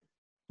like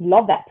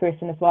love that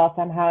person as well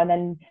somehow, and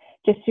then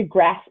just to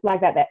grasp like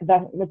that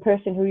the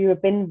person who you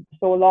have been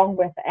so long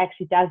with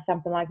actually does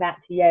something like that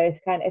to you, it's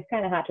kind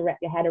of hard to wrap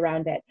your head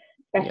around it,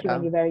 especially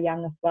when you're very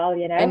young as well,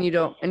 you know. And you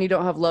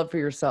don't have love for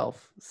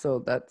yourself, so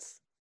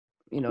that's,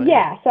 you know.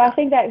 So I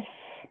think that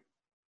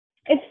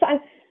it's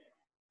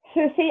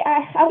so see,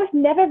 I was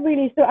never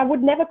really, so I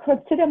would never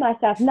consider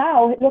myself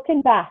now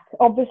looking back.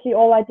 Obviously,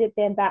 all I did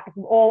then back,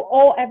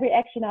 every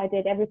action I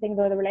did, everything,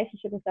 though the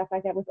relationship and stuff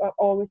like that was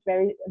always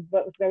very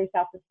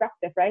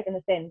self-destructive, right, in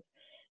a sense.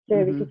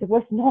 So because it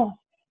was not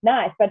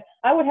nice, but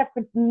I would have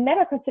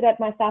never considered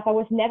myself. I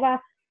was never.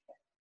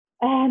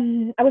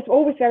 I was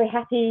always very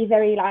happy,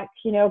 very like,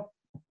 you know,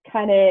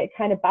 kind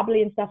of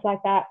bubbly and stuff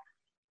like that.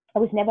 I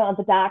was never on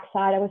the dark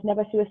side. I was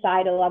never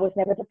suicidal. I was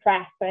never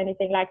depressed or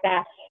anything like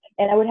that.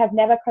 And I would have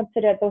never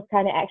considered those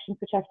kind of actions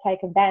which I've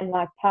taken then,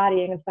 like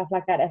partying and stuff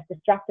like that, as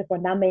destructive or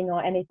numbing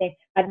or anything.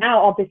 But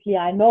now, obviously,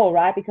 I know,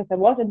 right? Because I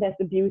was in this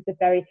abusive,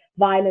 very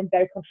violent,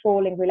 very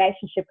controlling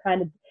relationship,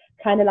 kind of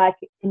like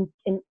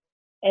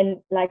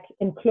in like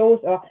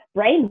enclosed or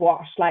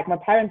brainwashed. Like my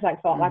parents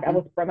like thought like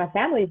my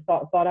family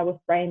thought I was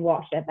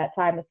brainwashed at that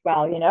time as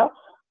well, you know.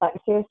 Like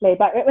seriously,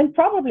 but and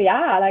probably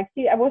like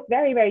see, I was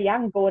very, very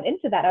young going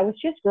into that. I was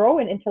just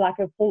growing into like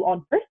a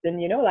full-on person,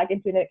 you know, like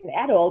into an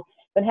adult.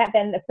 But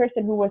then a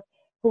person who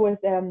was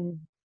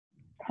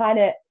kind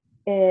of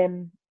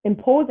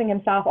imposing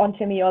himself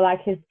onto me, or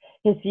like his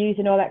views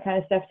and all that kind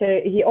of stuff. So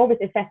he always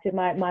affected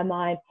my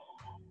mind.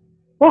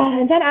 Well,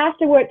 and then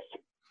afterwards,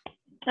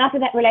 after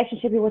that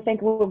relationship, you would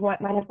think, well,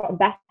 might have gotten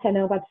better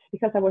now, but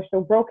because I was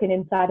so broken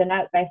inside and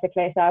out,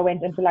 basically, so I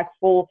went into like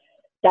full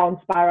down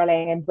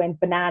spiraling and went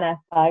bananas,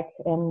 like,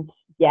 and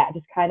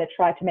just kind of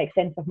tried to make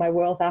sense of my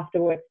world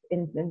afterwards,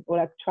 or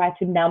like try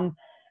to numb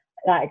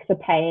like the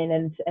pain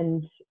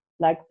and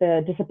like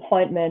the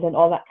disappointment and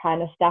all that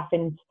kind of stuff.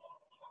 And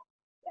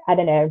I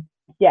don't know,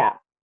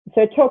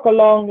 so it took a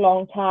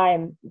long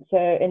time. So,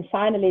 and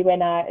finally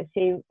when I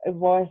see it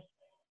was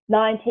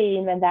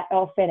 19 when that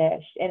all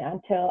finished, and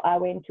until I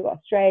went to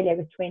Australia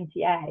with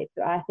 28.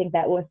 So I think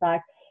that was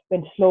like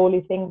when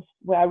slowly things,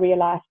 where I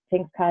realized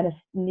things kind of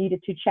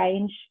needed to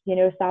change, you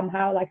know,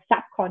 somehow, like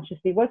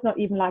subconsciously. It was not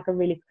even like a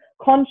really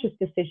conscious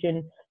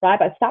decision, right?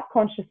 But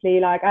subconsciously,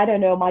 like, I don't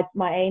know,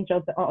 my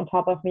angels on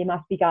top of me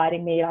must be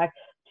guiding me, like,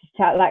 to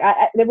tell, like,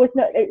 it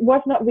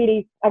was not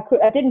really, I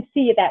didn't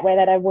see it that way,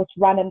 that I was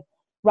running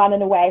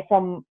away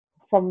from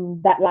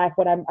that life,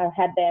 what I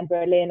had there in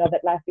Berlin, or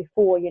that life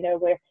before, you know,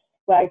 where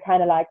I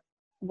kind of like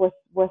was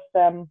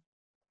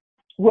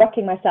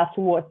working myself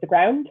towards the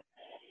ground.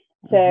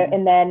 So,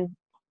 and then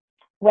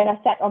when I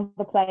sat on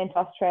the plane to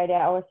Australia,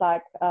 I was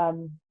like,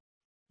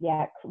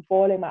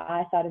 bawling my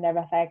eyes out and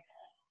everything.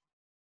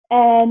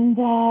 And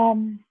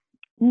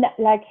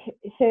like,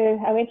 so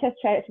I went to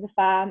Australia to the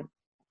farm,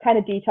 kind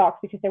of detox,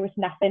 because there was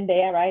nothing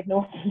there, right?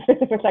 No, there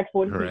was like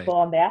 40 people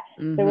on there.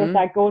 So it was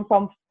like going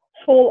from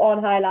full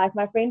on high life.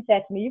 My friend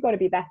said to me, "You got to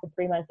be back for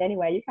 3 months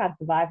anyway. You can't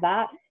survive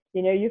that.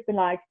 You know, you've been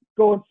like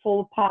going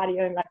full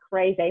partying like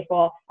crazy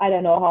for I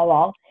don't know how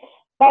long."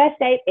 But I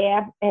stayed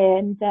there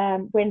and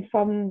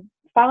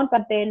found,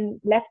 but then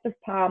left the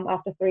farm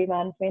after 3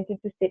 months, went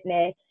into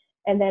Sydney,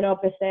 and then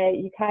obviously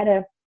you kind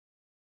of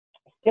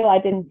still, I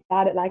didn't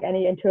start like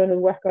any internal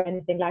work or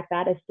anything like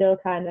that. I still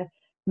kind of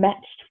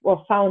matched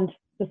or found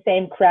the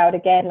same crowd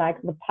again,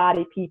 like the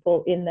party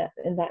people in that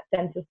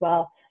sense as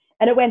well.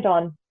 And it went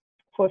on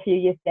for a few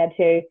years there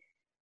too,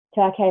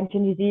 till I came to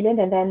New Zealand,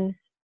 and then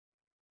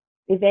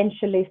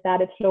eventually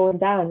started slowing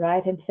down,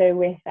 right? And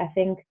so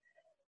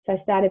I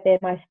started there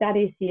my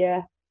studies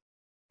here,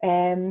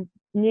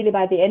 nearly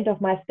by the end of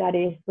my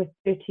studies with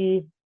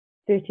 32,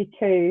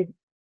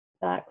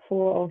 like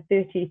 31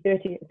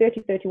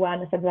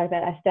 or something like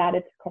that, I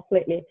started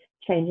completely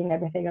changing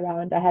everything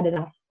around. I had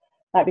enough,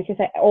 like, because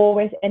I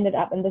always ended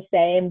up in the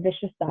same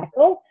vicious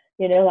cycle,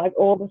 you know, like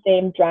all the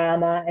same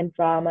drama and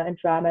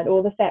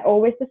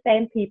always the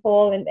same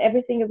people, and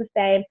everything is the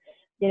same,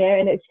 you know.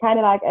 And it's kind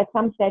of like at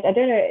some stage, I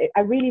don't know, I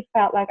really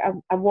felt like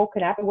I've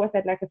woken up. I was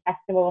at like a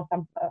festival or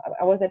something.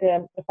 I was at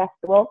a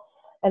festival,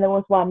 and there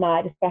was one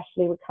night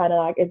especially with kind of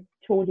like it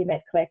totally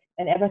made click.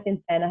 And ever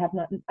since then, I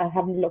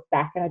haven't looked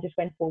back, and I just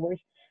went forward.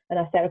 And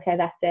I said, okay,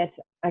 that's it.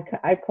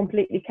 I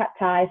completely cut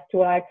ties to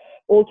like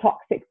all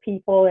toxic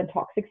people and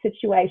toxic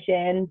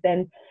situations,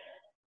 and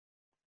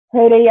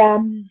really,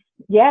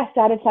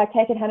 started like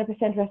taking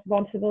 100%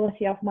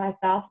 responsibility of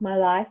myself, my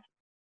life,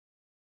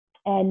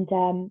 and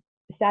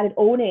started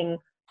owning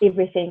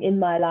everything in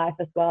my life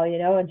as well, you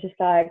know, and just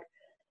like,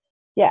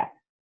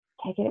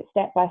 taking it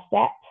step by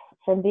step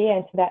from there.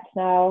 And so that's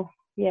now,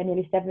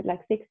 nearly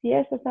 6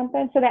 years or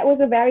something. So that was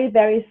a very,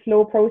 very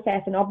slow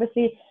process. And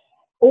obviously,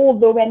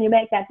 although when you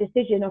make that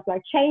decision of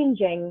like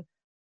changing,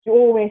 you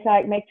always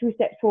like make 2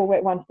 steps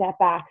forward, 1 step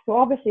back. So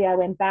obviously I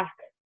went back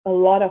a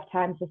lot of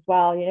times as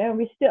well, you know,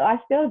 and I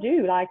still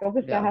do, like,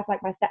 obviously I have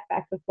like my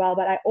setbacks as well,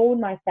 but I own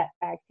my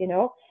setbacks, you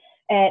know.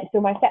 And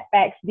so my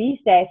setbacks these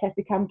days have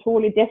become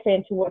totally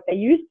different to what they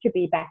used to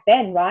be back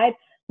then, right?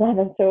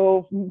 And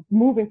so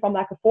moving from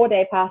like a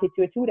 4-day party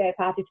to a 2-day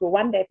party to a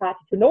 1-day party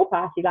to no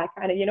party, like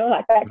kind of, you know,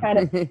 like that kind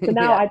of. So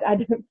now I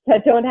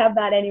don't have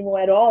that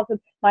anymore at all. So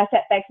my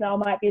setbacks now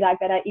might be like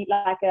that I eat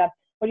like a,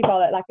 what do you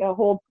call it, like a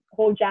whole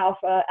jar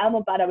of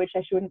almond butter, which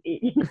I shouldn't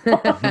eat. You know?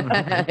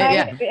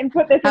 And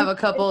put this have a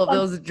couple of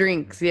those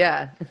drinks,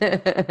 have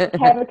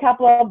a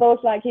couple of those,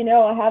 like, you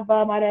know, I have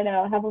I don't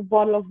know, have a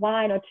bottle of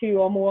wine or 2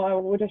 or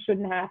more, which I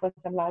shouldn't have, or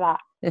something like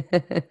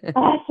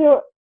that.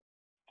 So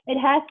it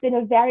has been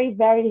a very,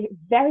 very,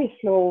 very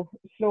slow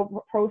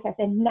process.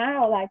 And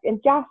now, like,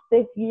 in just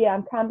this year,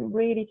 I'm come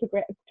really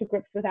to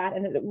grips with that.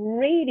 And it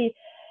really,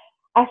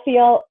 I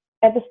feel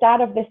at the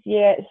start of this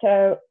year,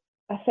 so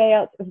I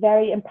felt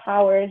very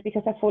empowered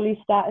because I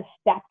fully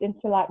stepped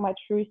into like my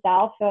true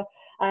self. So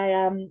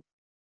I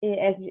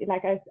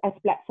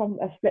split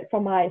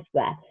from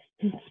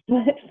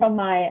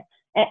my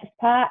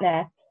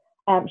ex-partner,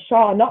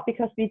 Sean, not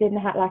because we didn't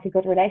have like a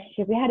good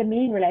relationship. We had a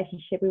mean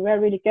relationship. We were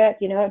really good,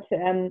 you know.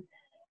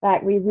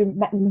 Like we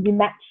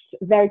matched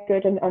very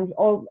good on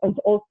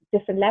all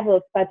different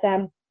levels. But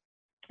I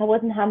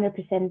wasn't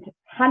 100%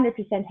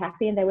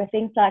 happy, and there were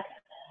things like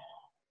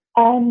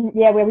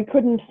where we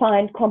couldn't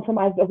find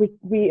compromise, or we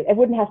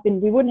wouldn't have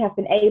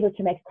been able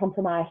to make a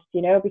compromise,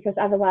 you know, because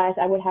otherwise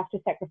I would have to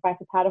sacrifice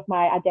a part of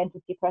my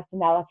identity,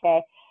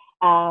 personality,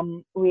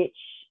 which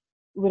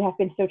would have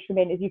been so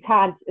tremendous. You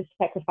can't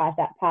sacrifice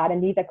that part, and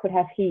neither could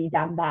have he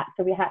done that.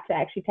 So we had to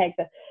actually take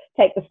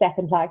the step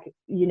and, like,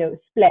 you know,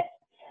 split.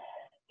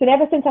 So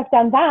ever since I've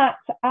done that,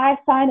 I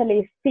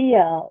finally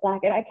feel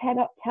like, and I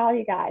cannot tell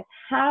you guys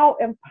how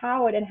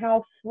empowered and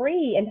how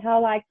free and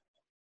how, like,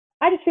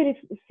 I just really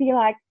feel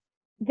like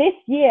this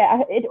year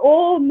it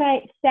all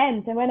made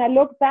sense. And when I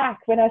look back,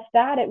 when I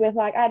started with,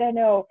 like, I don't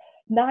know,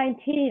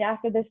 19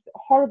 after this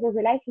horrible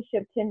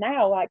relationship to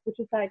now, like, which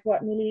is like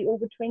what, nearly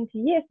over 20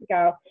 years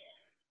ago,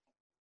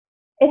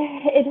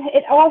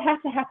 it all had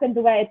to happen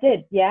the way it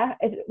did.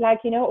 It, like,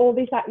 you know, all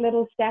these like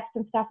little steps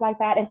and stuff like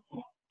that. And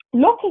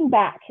looking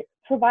back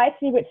provides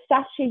me with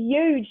such a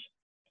huge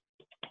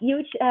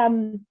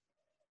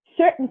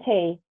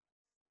certainty,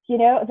 you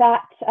know,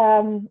 that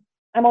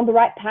I'm on the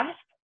right path.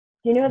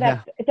 You know,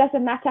 that it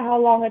doesn't matter how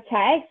long it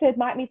takes.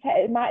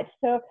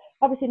 So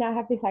obviously now I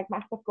have these like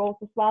massive goals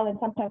as well, and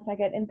sometimes I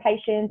get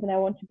impatient and I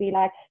want to be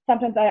like,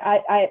 sometimes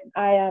I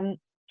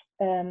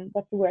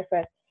what's the word for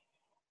it?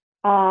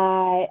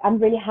 I'm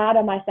really hard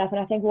on myself, and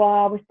I think, well,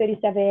 I was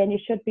 37, you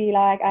should be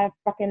like a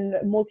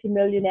fucking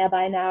multi-millionaire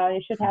by now, and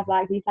you should have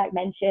like these like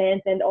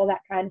mentions and all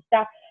that kind of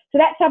stuff. So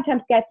that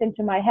sometimes gets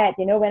into my head,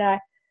 you know, when I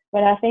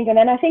think, and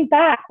then I think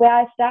back where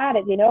I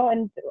started, you know,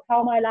 and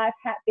how my life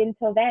had been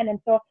till then. And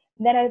so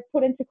then I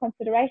put into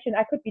consideration,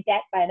 I could be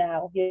dead by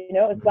now, you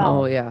know, as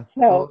well.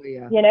 So,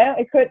 you know,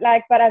 it could,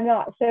 like, but I'm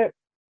not. So,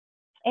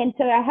 and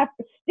so I have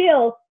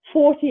still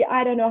 40,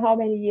 I don't know how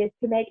many years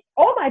to make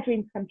all my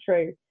dreams come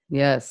true.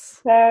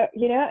 Yes. So,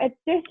 you know, it's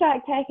just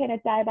like taking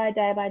it day by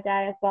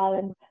day as well.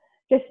 And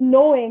just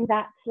knowing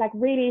that, like,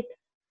 really,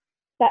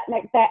 that,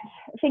 like, that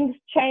things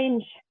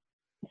change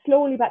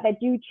slowly, but they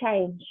do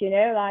change, you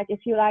know, like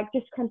if you like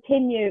just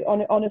continue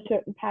on a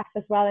certain path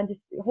as well, and just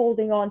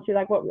holding on to,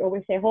 like what we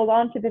always say, hold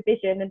on to the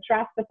vision and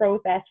trust the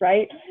process,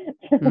 right?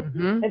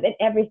 And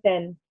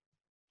everything.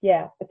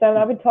 Yeah. So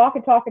I've been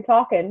talking. So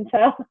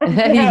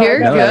You're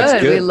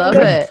good. We love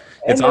it.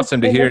 It's awesome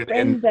to hear.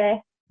 And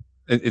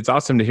it's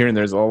awesome to hear. And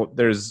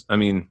I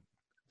mean,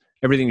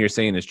 everything you're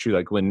saying is true.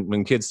 Like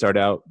when kids start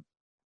out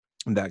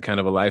that kind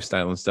of a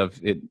lifestyle and stuff,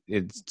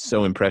 it's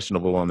so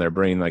impressionable on their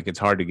brain. Like it's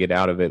hard to get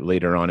out of it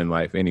later on in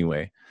life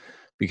anyway,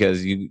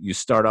 because you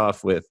start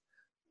off with,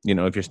 you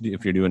know,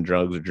 if you're doing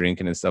drugs or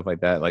drinking and stuff like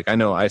that. Like I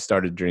know I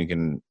started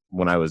drinking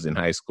when I was in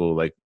high school,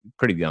 like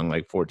pretty young,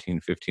 like 14,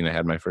 15. I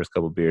had my first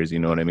couple beers, you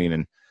know what I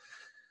mean?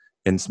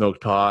 And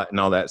smoked pot and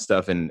all that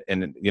stuff. And,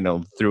 you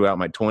know, throughout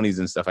my 20s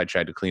and stuff, I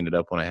tried to clean it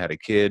up when I had a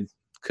kid.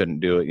 Couldn't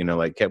do it, you know,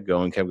 like kept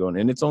going.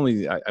 And it's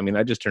only, I mean,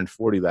 I just turned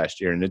 40 last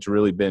year, and it's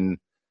really been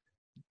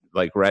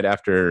like right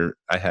after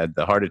I had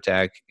the heart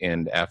attack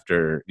and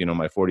after, you know,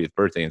 my 40th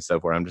birthday and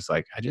stuff, where I'm just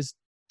like, I just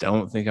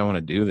don't think I want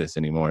to do this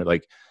anymore.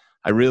 Like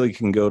I really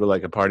can go to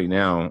like a party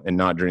now and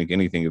not drink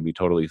anything. It'd be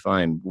totally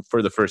fine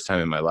for the first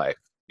time in my life.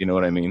 You know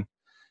what I mean?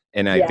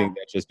 And I think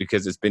that's just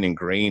because it's been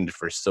ingrained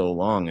for so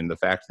long. And the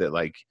fact that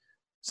like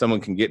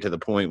someone can get to the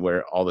point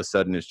where all of a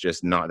sudden it's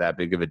just not that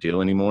big of a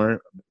deal anymore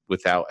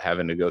without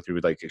having to go through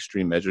like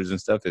extreme measures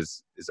and stuff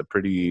is a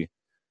pretty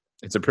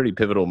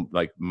pivotal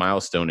like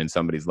milestone in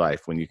somebody's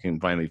life, when you can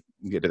finally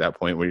get to that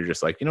point where you're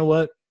just like, you know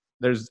what,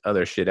 there's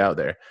other shit out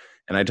there.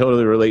 And I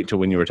totally relate to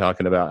when you were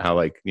talking about how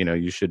like, you know,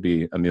 you should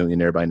be a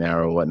millionaire by now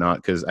or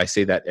whatnot. Cause I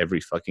say that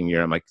every fucking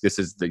year. I'm like, this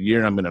is the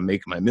year I'm going to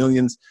make my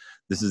millions.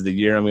 This is the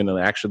year I'm going to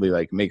actually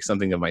like make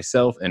something of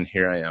myself. And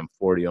here I am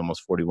 40,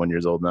 almost 41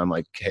 years old. And I'm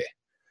like, okay,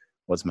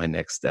 what's my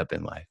next step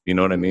in life? You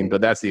know what I mean?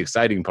 But that's the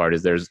exciting part,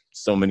 is there's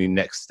so many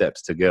next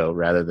steps to go,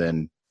 rather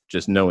than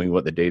just knowing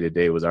what the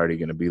day-to-day was already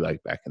going to be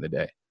like back in the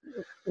day.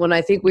 When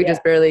I think we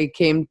just barely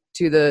came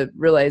to the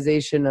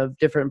realization of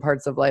different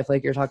parts of life,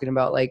 like you're talking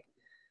about, like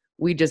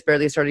we just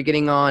barely started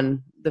getting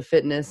on the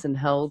fitness and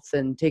health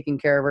and taking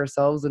care of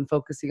ourselves and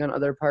focusing on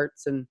other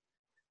parts. And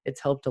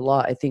it's helped a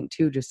lot, I think,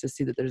 too, just to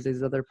see that there's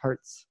these other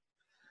parts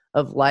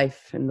of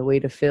life and the way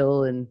to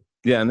feel. And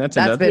yeah, and that's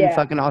been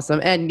fucking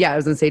awesome. And yeah, I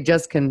was gonna say,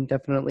 Jess can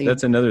definitely.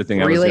 That's another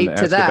thing I was going to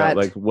ask about.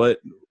 Like,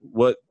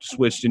 what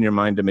switched in your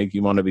mind to make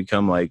you want to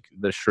become like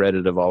the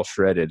shredded of all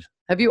shredded?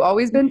 Have you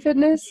always been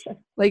fitness?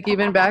 Like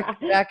even back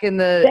in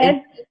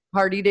the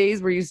party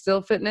days, were you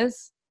still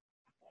fitness?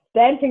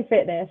 Dancing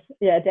fitness.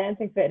 Yeah,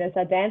 dancing fitness.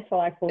 I danced for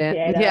like 48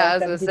 hours. Yeah, I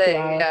was gonna say.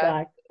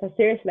 Like, but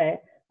seriously,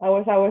 I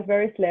was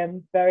very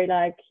slim, very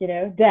like, you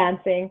know,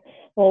 dancing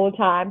all the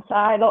time. So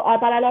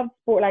but I love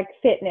sport, like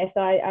fitness.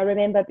 I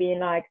remember being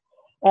like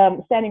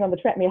standing on the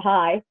treadmill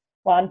high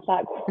once,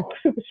 like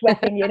super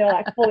sweating, you know,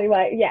 like fully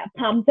like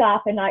pumped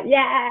up and like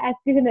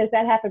doing this.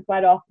 That happened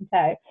quite often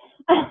too.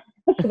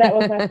 So that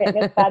was my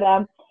fitness. But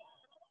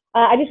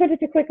I just wanted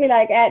to quickly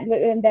like add,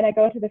 and then I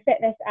go to the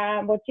fitness.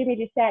 What Jimmy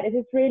just said is,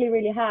 it's really,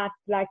 really hard,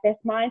 like this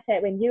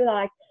mindset when you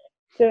like.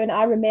 So, and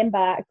I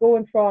remember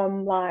going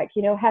from like,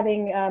 you know,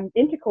 having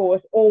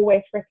intercourse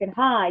always freaking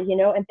high, you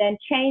know, and then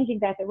changing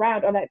that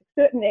around, or like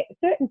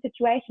certain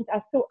situations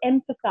are so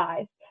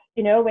emphasized,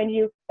 you know, when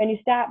you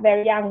start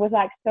very young with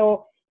like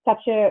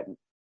such a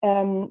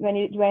when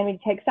you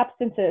take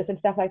substances and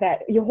stuff like that,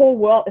 your whole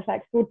world is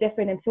like so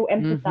different and so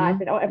emphasized,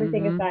 and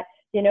everything is like,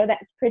 you know,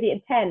 that's pretty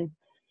intense.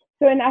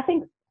 So, and I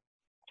think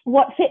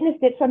what fitness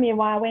did for me and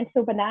why I went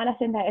so bananas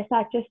in that is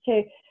like just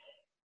to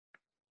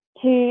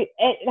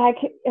it, like,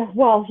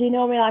 well, you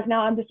know me, like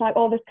now I'm just like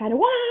all this kind of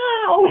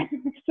wow,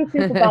 so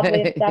super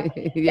bubbly and stuff.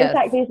 Yes. It's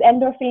like these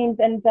endorphins,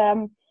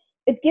 and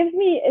it gives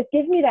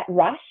me that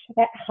rush,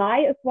 that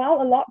high as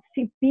well, a lot,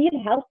 to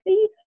being healthy,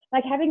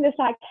 like having this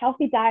like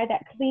healthy diet,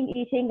 that clean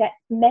eating, that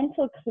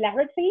mental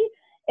clarity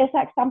is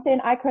like something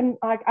I can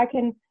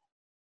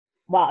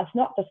well, it's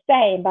not the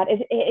same, but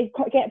it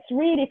gets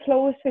really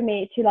close for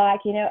me to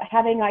like, you know,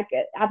 having like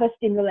other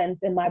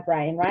stimulants in my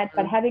brain, right?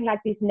 But having like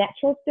these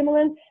natural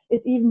stimulants is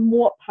even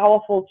more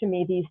powerful to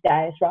me these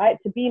days, right?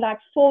 To be like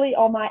fully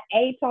on my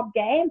A-top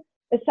game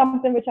is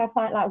something which I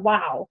find like,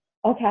 wow,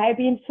 okay,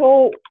 being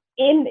so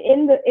in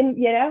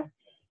you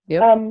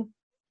know,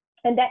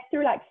 and that's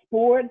through like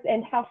sports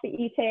and healthy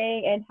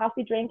eating and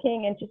healthy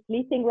drinking and just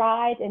sleeping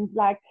right, and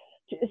like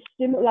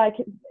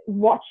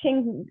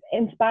watching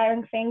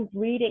inspiring things,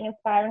 reading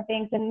inspiring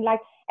things, and like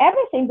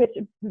everything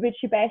which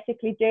you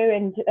basically do,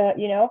 and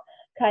you know,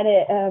 kind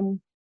of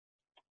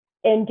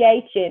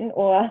engage in,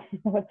 or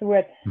what's the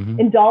word,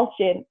 indulge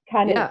in,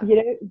 kind of, you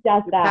know,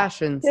 does that.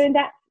 Passions. So in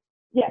that,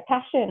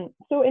 passion.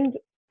 So in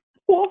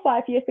 4 or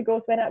 5 years ago,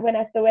 when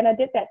I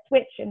did that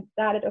switch and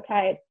started,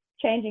 okay,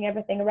 changing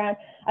everything around,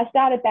 I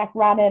started back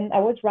running. I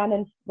was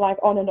running like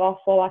on and off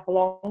for like a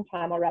long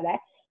time already,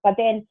 but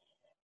then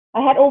I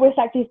had always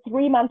like these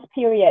 3 month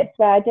periods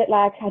where I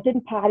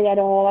didn't party at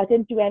all. I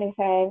didn't do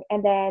anything.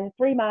 And then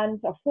 3 months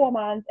or 4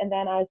 months. And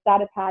then I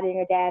started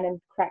partying again and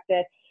cracked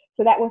it.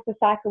 So that was the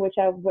cycle which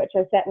I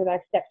set with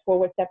like steps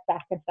forward, steps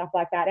back and stuff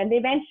like that. And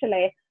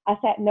eventually I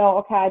said, no,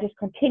 okay, I just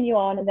continue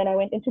on. And then I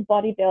went into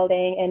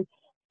bodybuilding and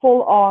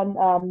full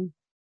on,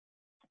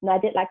 and I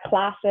did like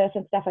classes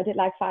and stuff. I did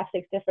like 5-6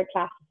 different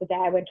classes a day.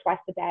 I went twice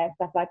a day and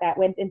stuff like that.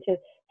 Went into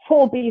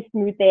full beast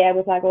mood there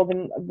with like all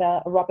the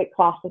aerobic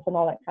classes and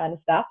all that kind of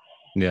stuff.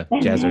 Yeah,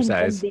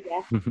 jazzercise.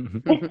 Yeah.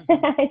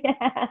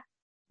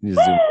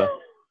 Zumba.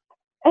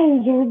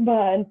 and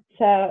Zumba and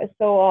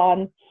so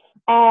on.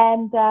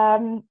 And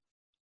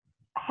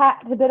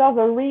had a bit of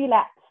a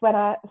relapse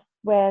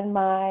when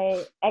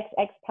my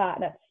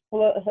ex-partner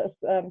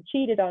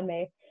cheated on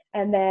me,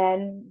 and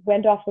then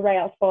went off the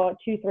rails for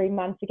 2-3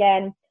 months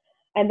again.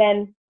 And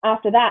then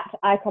after that,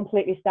 I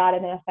completely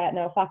started, and I said,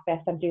 no, fuck this,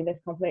 I'm doing this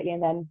completely,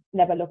 and then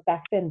never looked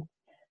back since.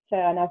 So,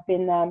 and I've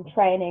been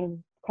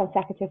training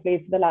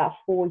consecutively for the last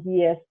 4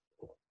 years,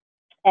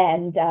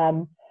 and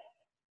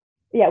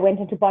went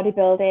into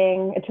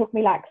bodybuilding. It took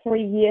me like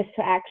 3 years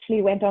to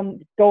actually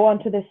go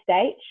onto the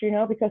stage,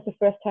 because the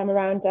first time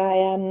around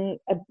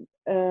I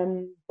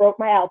broke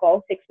my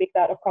elbow 6 weeks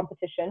out of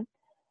competition.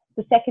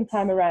 The second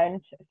time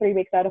around, 3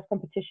 weeks out of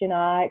competition,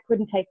 I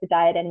couldn't take the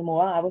diet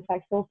anymore. I was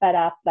like so fed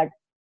up, like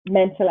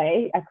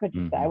mentally, I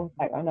couldn't. I was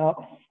like, oh no.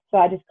 So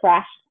I just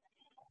crashed.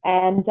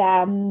 And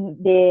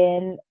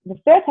then the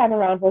third time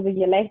around was a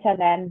year later.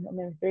 Then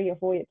 3 or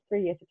 4 years,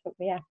 3 years it took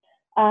me.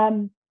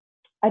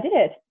 I did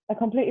it. I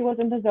completely was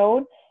in the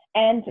zone.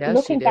 And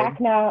looking back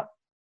now,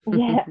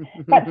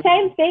 but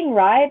same thing,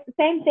 right?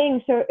 Same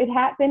thing. So it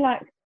had been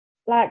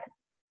like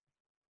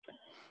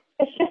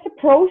it's just a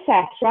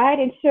process, right?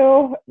 And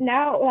so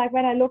now, like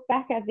when I look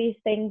back at these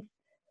things,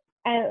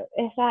 and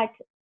it's like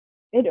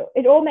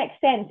it all makes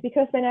sense,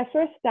 because when I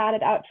first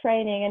started out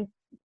training, and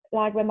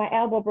like when my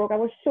elbow broke, I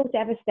was so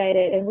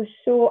devastated and was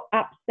so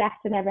upset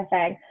and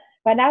everything.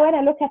 But now when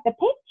I look at the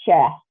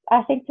picture,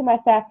 I think to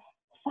myself,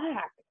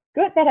 fuck,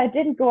 good that I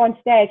didn't go on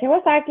stage. It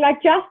was like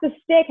just the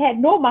stick, had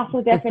no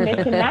muscle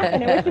definition,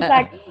 nothing. It was just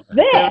like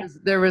this.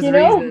 There was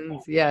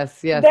reasons. Yes.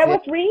 There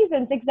was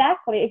reasons,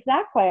 exactly.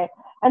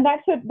 And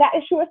that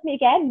assures me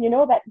again,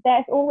 that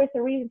there's always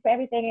a reason for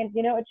everything, and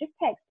it just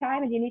takes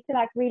time, and you need to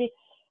like really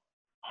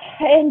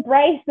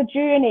embrace the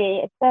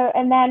journey.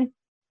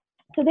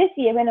 So this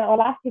year,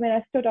 last year when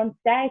I stood on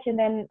stage, and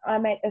then I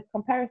made this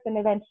comparison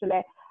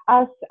eventually,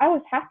 I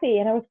was happy,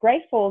 and I was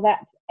grateful that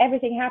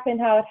everything happened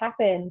how it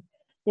happened,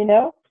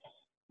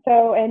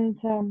 So, and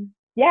so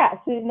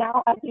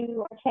now I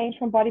change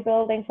from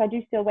bodybuilding. So I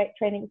do still weight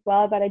training as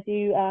well, but I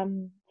do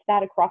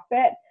start a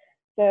CrossFit,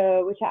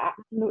 so which I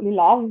absolutely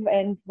love,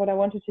 and what I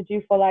wanted to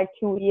do for like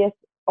 2 years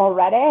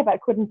already, but I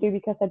couldn't do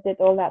because I did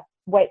all that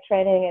weight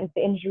training, and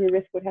the injury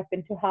risk would have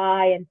been too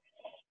high, and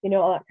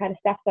all that kind of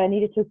stuff. So I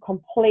needed to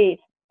complete,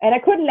 and I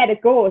couldn't let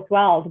it go as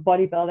well. The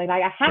bodybuilding,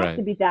 like I had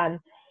to be done.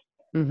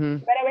 Mm-hmm.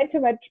 When I went to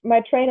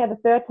my trainer the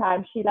third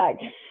time, she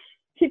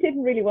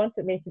didn't really want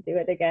me to do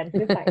it again. She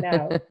was like,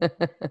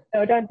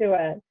 no, don't do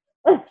it.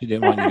 She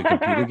didn't want you to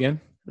compete again?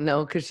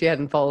 No, because she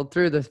hadn't followed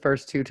through the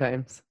first 2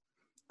 times.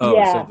 Oh,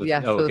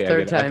 yeah. So the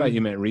third time. I thought you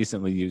meant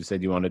recently you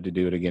said you wanted to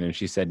do it again, and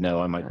she said no.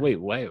 I'm like, wait,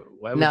 why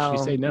would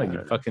she say no?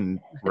 You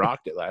fucking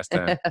rocked it last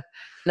time.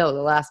 No,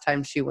 the last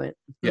time she went.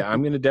 Yeah,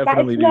 I'm going to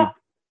definitely be...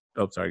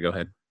 Oh, sorry, go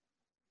ahead.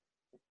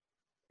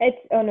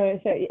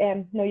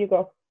 No, you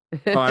go.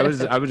 Oh, I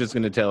was just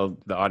going to tell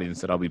the audience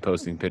that I'll be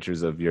posting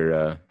pictures of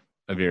your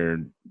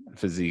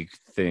physique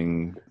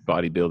thing,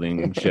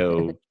 bodybuilding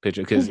show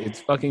picture, because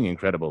it's fucking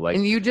incredible. Like,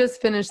 and you just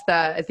finished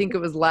that, I think it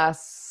was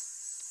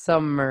last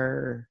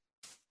summer.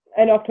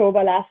 In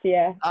October last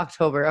year.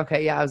 October,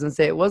 okay, yeah, I was gonna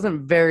say it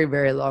wasn't very,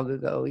 very long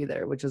ago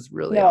either, which is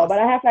really no, awesome. But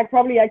I have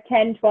probably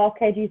 10, 12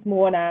 kgs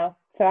more now.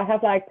 So I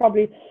have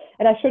probably,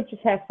 and I should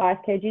just have 5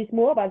 kgs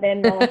more, but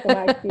then also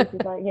my excuse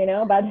is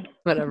but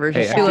whatever.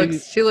 Hey,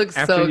 she looks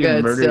so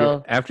good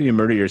still. After you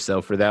murder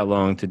yourself for that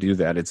long to do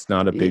that, it's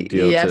not a big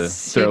deal to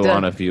throw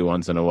on a few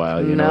once in a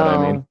while. You know what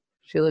I mean?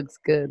 She looks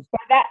good.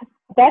 But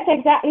that's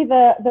exactly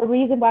the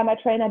reason why my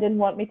trainer didn't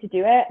want me to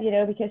do it,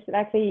 because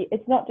actually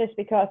it's not just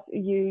because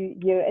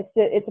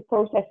it's a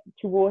process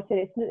towards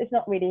it. It's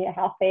not really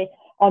healthy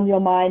on your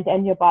mind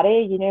and your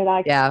body,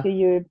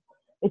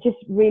 it just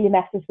really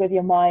messes with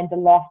your mind a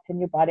lot and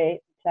your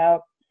body.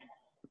 So,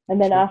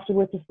 and then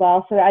afterwards as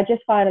well. So I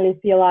just finally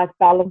feel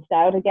balanced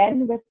out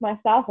again with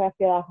myself. I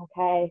feel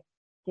okay,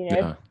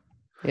 Yeah.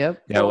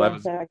 Yep. Yeah. Well,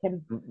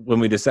 when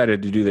we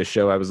decided to do this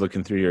show, I was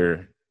looking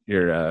through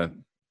your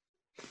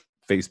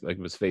Facebook. It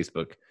was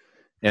Facebook,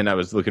 and I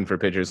was looking for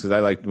pictures because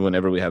I like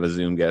whenever we have a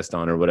Zoom guest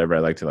on or whatever, I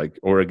like to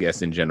or a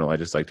guest in general. I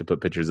just like to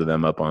put pictures of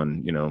them up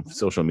on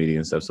social media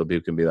and stuff, so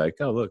people can be like,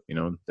 oh look,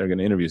 they're going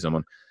to interview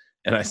someone.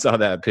 And I saw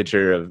that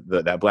picture of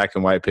that black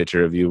and white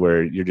picture of you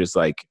where you're just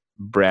like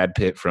Brad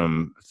Pitt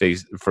from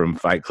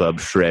Fight Club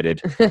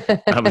shredded.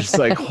 I was just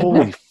like,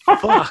 holy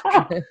fuck.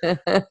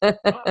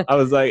 I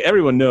was like,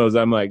 everyone knows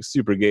I'm like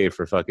super gay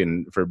for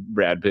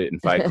Brad Pitt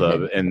and Fight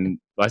Club. And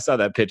I saw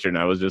that picture and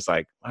I was just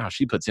like, wow,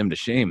 she puts him to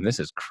shame. This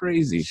is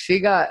crazy.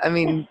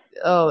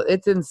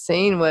 It's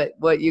insane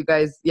what you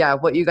guys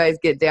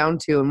get down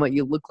to and what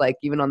you look like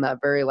even on that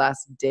very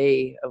last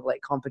day of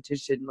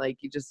competition.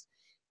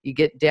 You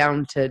get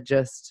down to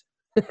just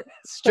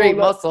straight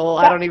muscle.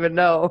 I don't even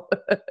know.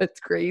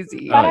 It's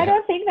crazy. But I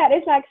don't think that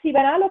is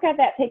when I look at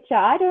that picture,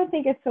 I don't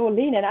think it's so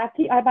lean. And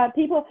about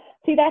people,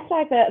 see, that's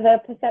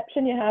the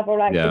perception you have, or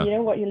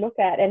what you look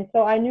at. And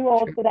so I knew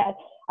also that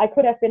I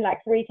could have been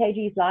 3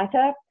 kgs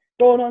lighter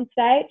going on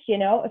stage,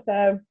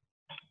 So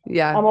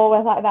Yeah. I'm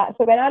always like that.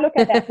 So when I look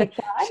at that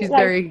picture, She's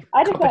very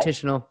I just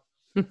competitional.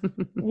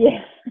 yeah,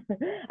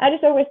 I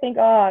just always think,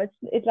 oh,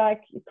 it's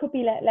like it could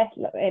be less.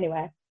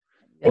 Anyway.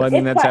 Well, I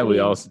mean, It's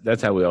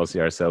that's how we all see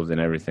ourselves in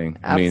everything.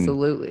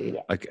 Absolutely. I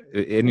mean, like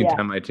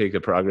anytime I take a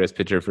progress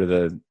picture for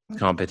the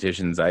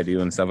competitions I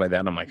do and stuff like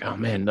that, I'm like, oh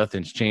man,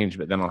 nothing's changed.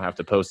 But then I'll have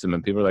to post them,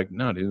 and people are like,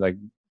 no, dude, like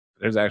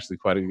there's actually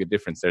quite a good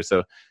difference there.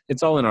 So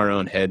it's all in our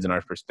own heads and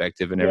our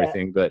perspective and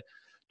everything. But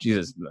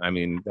Jesus, I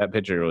mean, that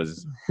picture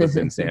was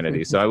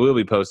insanity. So I will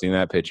be posting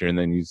that picture. And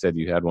then you said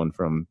you had one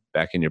from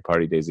back in your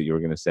party days that you were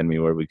going to send me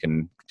where we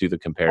can do the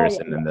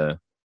comparison and the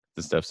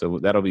stuff. So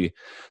that'll be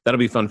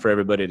fun for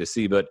everybody to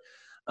see. But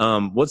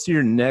what's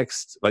your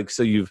next, like,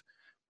 so you've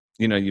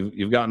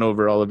gotten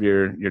over all of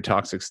your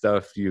toxic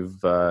stuff.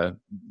 You've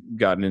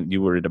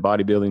you were into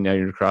bodybuilding. Now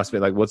you're CrossFit.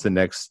 Like, what's the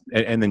next?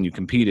 And then you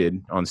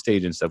competed on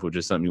stage and stuff, which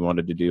is something you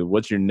wanted to do.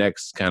 What's your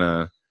next kind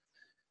of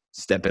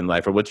step in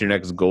life, or what's your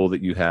next goal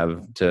that you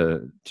have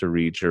to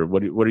reach, or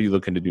what are you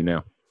looking to do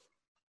now?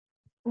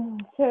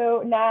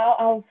 So now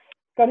I've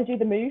got to do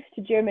the move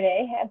to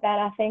Germany, and then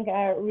I think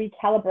I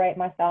recalibrate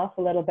myself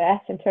a little bit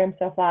in terms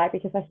of like,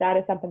 because I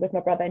started something with my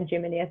brother in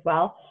Germany as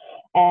well.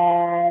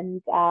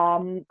 And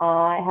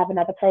I have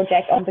another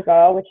project on the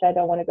go, which I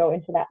don't want to go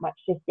into that much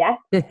just yet.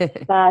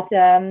 But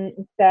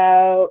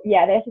so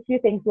yeah, there's a few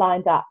things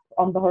lined up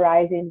on the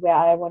horizon where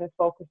I want to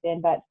focus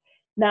in. But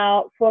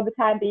now, for the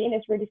time being,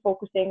 it's really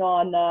focusing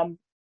on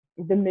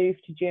the move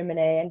to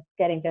Germany and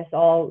getting this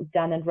all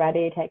done and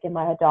ready, taking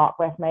my dog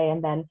with me,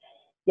 and then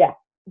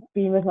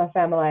being with my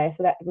family.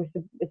 So that was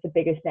it's the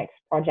biggest next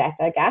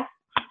project, I guess.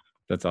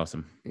 That's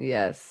awesome.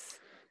 Yes.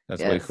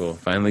 That's way cool.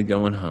 Finally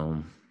going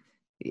home.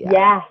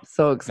 Yeah.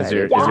 So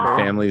excited. Is your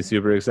family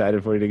super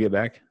excited for you to get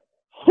back?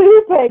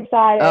 Super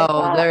excited.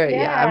 Oh,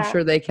 I'm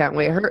sure they can't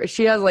wait.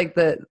 She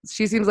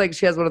seems like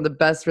she has one of the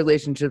best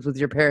relationships with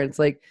your parents.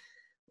 Like,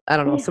 I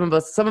don't know, some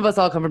of us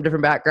all come from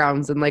different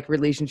backgrounds and like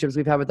relationships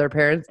we've had with our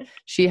parents.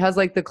 She has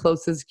like the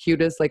closest,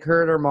 cutest, like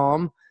her and her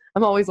mom.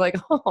 I'm always like,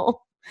 oh,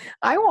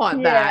 I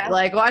want that.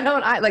 Like, why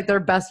don't I? Like,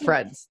 they're best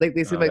friends. Like,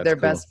 they seem like they're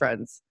best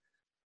friends.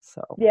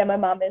 So yeah, my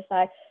mom is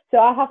like, so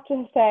I have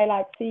to say,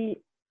 like,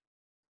 see,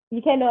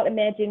 you cannot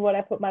imagine what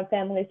I put my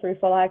family through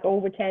for like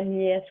over 10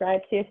 years,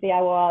 right? Seriously, I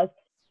was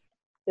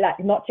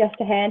like not just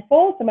a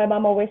handful. So my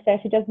mom always says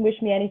she doesn't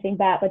wish me anything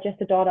bad, but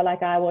just a daughter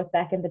like I was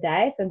back in the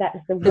day. So that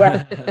is the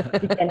worst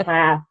you can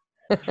have.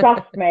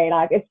 Trust me,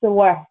 like it's the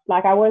worst.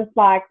 Like I was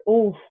like,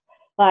 oof,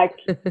 like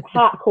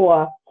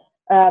hardcore.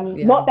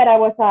 Not that I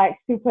was like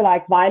super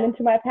like violent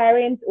to my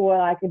parents or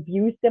like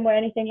abused them or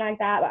anything like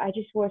that, but I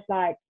just was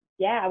like,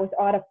 I was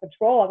out of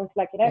control. I was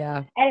like,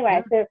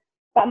 anyway, so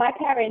but my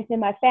parents and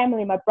my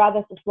family, my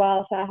brothers as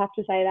well, so I have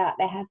to say that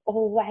they have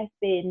always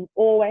been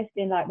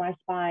like my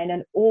spine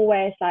and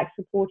always like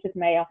supported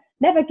me, or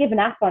never given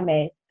up on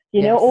me,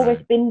 always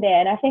been there.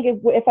 And I think if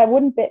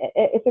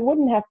it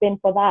wouldn't have been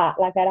for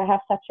that, like that I have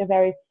such a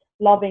very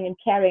loving and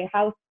caring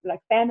house, like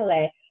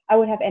family, I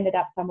would have ended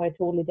up somewhere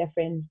totally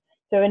different.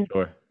 So, and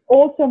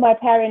also my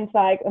parents,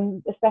 like,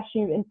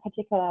 especially in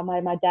particular,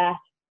 my dad,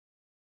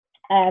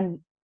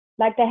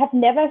 like they have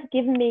never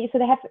given me, so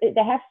they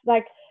have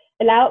like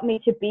allowed me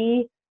to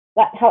be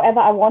like however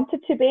I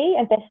wanted to be,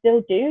 and they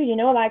still do,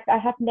 like I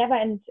have never,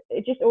 and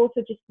it just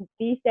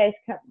these days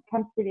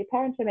comes really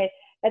apparent to me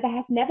that they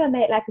have never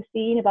made like a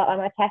scene about like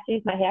my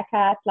tattoos, my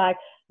haircuts, like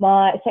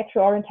my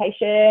sexual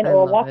orientation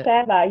or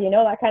whatever,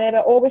 like kind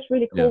of always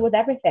really cool with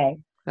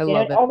everything. I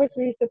love it. Always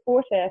really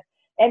supportive.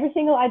 Every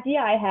single idea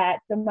I had.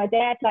 So my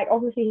dad, like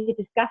obviously he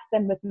discussed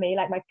them with me,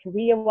 like my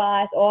career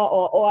wise,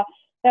 or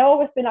they've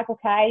always been like,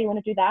 okay, you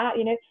want to do that,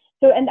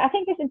 So, and I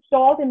think it's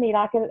installed in me,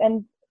 like,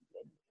 and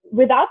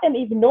without them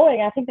even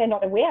knowing, I think they're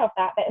not aware of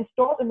that, but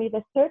installed in me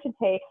the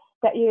certainty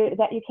that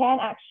you can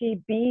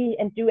actually be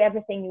and do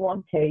everything you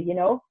want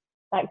to,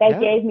 like they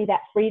gave me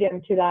that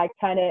freedom to like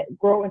kind of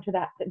grow into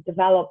that,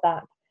 develop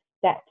that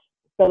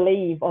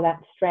belief or that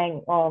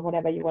strength or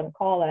whatever you want to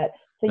call it.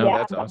 So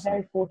that's I'm awesome.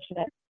 very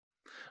fortunate.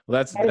 Well,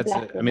 that's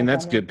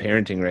that's good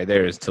parenting right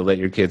there, is to let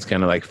your kids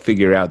kind of like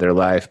figure out their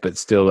life, but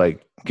still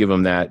like give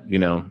them that,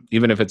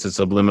 even if it's a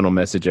subliminal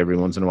message every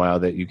once in a while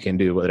that you can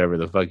do whatever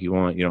the fuck you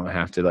want. You don't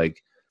have to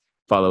like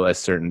follow a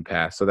certain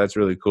path. So that's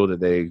really cool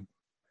that they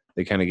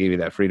kind of gave you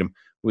that freedom.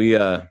 We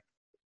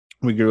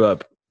grew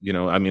up,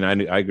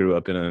 I grew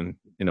up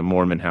in a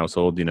Mormon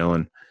household,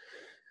 and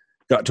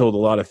got told a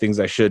lot of things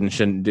I should and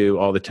shouldn't do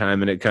all the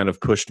time. And it kind of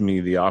pushed me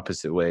the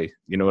opposite way.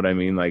 You know what I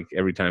mean? Like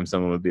every time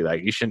someone would be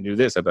like, you shouldn't do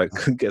this, I'd be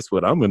like, guess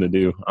what I'm going to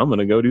do? I'm going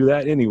to go do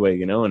that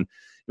anyway, and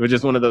it was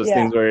just one of those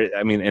things where,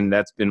 and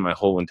that's been my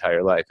whole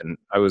entire life. And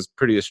I was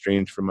pretty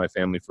estranged from my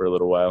family for a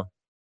little while.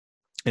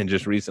 And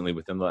just recently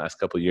within the last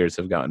couple of years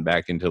have gotten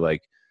back into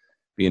like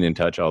being in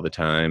touch all the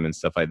time and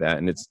stuff like that.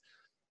 And it's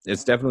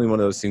definitely one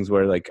of those things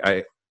where like,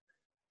 I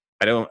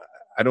don't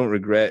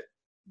regret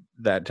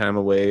that time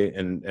away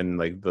and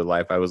like the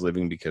life I was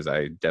living, because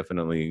I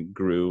definitely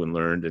grew and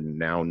learned and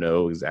now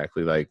know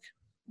exactly like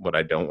what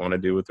I don't want to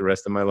do with the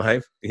rest of my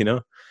life,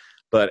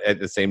 But at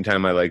the same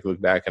time, I like look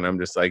back and I'm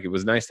just like, it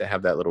was nice to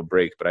have that little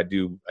break. But I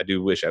do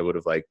wish I would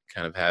have like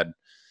kind of had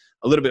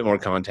a little bit more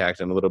contact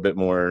and a little bit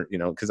more, you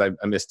know, because I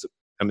missed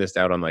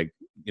out on like,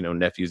 you know,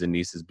 nephews and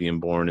nieces being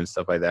born and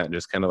stuff like that, and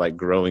just kind of like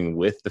growing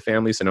with the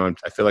family. So now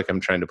I feel like I'm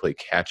trying to play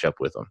catch up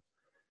with them,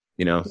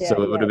 you know. Yeah,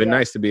 so it would have been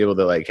nice to be able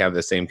to like have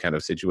the same kind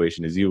of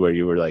situation as you, where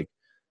you were like,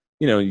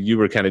 you know, you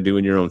were kind of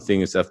doing your own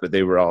thing and stuff, but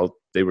they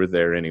were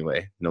there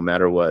anyway, no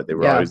matter what. They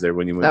were always there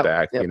when you went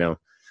back, you know,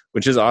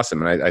 which is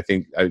awesome. And I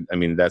think, I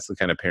mean, that's the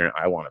kind of parent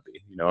I want to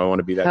be. You know, I want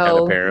to be that kind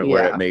of parent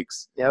where it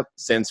makes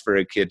sense for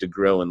a kid to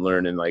grow and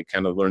learn and like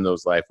kind of learn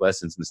those life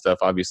lessons and stuff.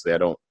 Obviously, I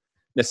don't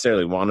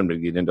necessarily want them to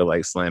get into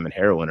like slamming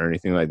heroin or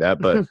anything like that,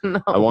 but No.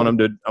 I want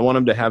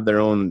them to have their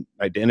own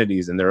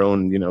identities and their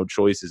own, you know,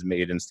 choices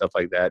made and stuff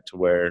like that, to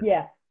where,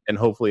 and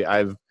hopefully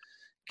I've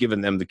given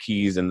them the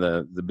keys and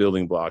the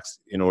building blocks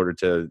in order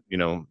to, you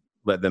know,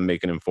 let them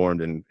make an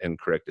informed and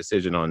correct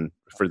decision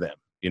for them.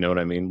 You know what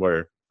I mean?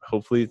 Where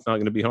hopefully it's not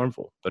going to be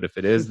harmful, but if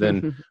it is,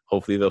 then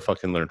hopefully they'll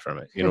fucking learn from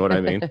it. You know what I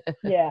mean?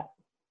 Yeah.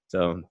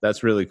 So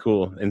that's really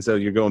cool. And so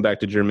you're going back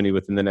to Germany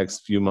within the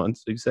next few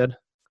months, you said?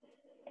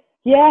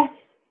 Yeah.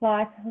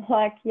 I'm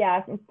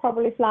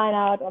probably flying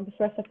out on the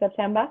 1st of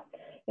September.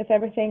 If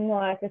everything,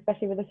 like,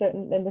 especially with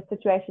in the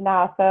situation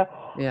now. So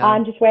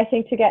I'm just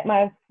waiting to get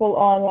my full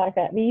on like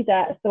a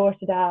visa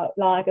sorted out,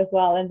 like, as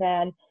well. And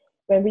then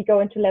when we go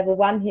into level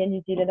 1 here in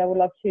New Zealand, I would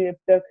love to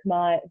book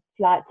my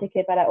flight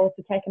ticket, but I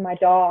also taken my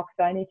dog,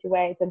 so I need to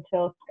wait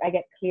until I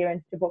get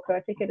clearance to book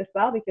her ticket as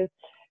well, because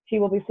she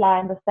will be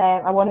flying the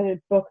same. I wanted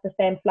to book the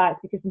same flights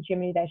because in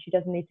Germany then she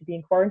doesn't need to be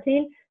in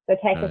quarantine, so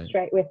I take her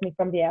straight with me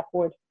from the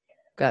airport.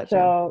 Gotcha.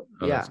 So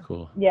that's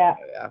cool. Yeah.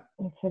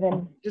 So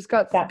then just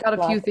got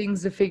a few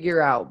things to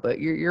figure out, but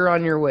you're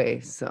on your way,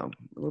 so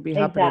it'll be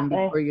happening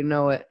before you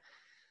know it.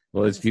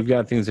 Well, you've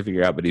got things to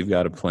figure out, but you've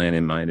got a plan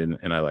in mind,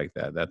 and I like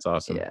that. That's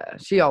awesome. Yeah,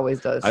 she always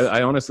does.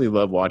 I honestly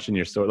love watching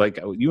your story. Like,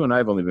 you and I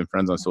have only been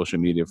friends on social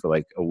media for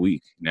like a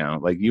week now.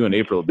 Like, you and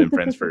April have been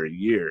friends for a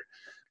year.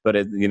 But,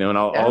 you know, and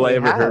all I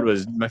ever heard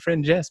was, my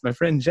friend Jess,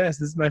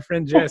 this is my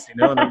friend Jess, you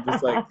know, and I'm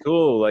just like,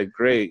 cool, like,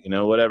 great, you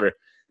know, whatever.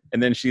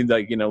 And then she'd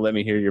like, you know, let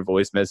me hear your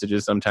voice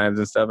messages sometimes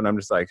and stuff. And I'm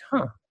just like,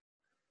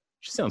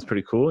 she sounds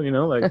pretty cool. You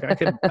know, like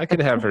I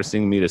could have her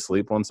sing me to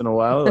sleep once in a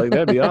while. Like,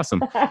 that'd be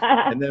awesome.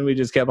 And then we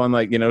just kept on,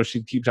 like, you know,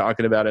 she'd keep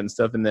talking about it and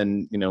stuff. And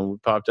then, you know, we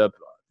popped up,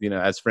 you know,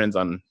 as friends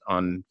on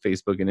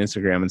Facebook and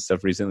Instagram and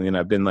stuff recently. And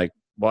I've been like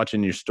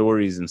watching your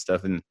stories and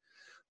stuff. And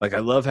like, I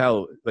love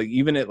how, like,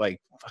 even at like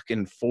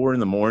fucking 4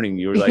 a.m,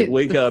 you were like,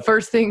 wake up.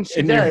 First thing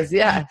she does.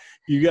 Yeah.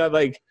 You got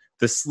like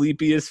the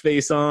sleepiest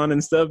face on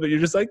and stuff, but you're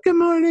just like, good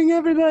morning,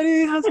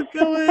 everybody. How's it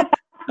going?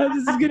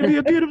 This is going to be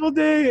a beautiful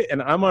day.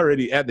 And I'm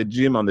already at the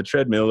gym on the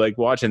treadmill, like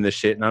watching this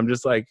shit. And I'm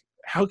just like,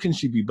 how can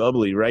she be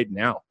bubbly right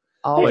now?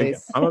 Always.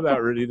 Like, I'm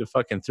about ready to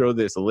fucking throw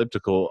this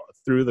elliptical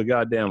through the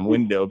goddamn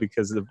window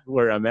because of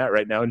where I'm at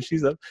right now. And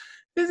she's like,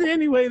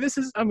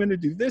 I'm going to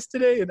do this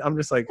today. And I'm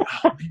just like,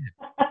 oh, man.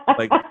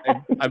 Like,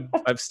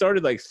 I've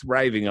started like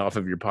thriving off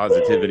of your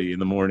positivity in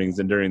the mornings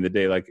and during the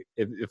day. Like,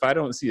 if I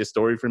don't see a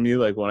story from you,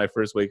 like when I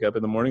first wake up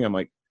in the morning, I'm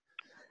like,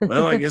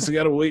 well, I guess I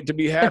got to wait to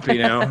be happy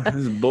now. This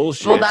is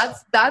bullshit. Well,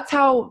 that's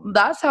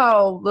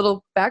how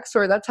little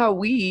backstory. That's how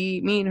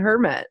me and her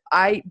met.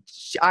 I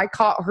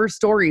caught her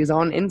stories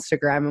on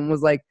Instagram and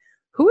was like,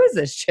 who is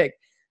this chick?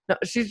 No,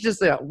 she's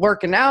just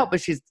working out,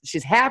 but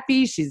she's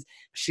happy.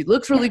 She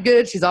looks really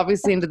good. She's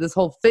obviously into this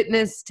whole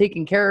fitness,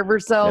 taking care of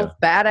herself,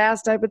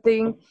 badass type of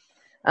thing.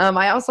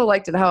 I also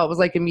liked it how it was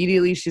like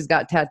immediately she's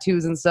got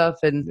tattoos and stuff,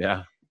 and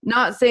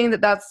not saying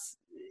that's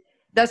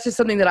just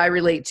something that I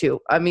relate to.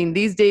 I mean,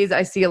 these days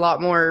I see a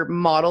lot more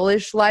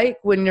model-ish like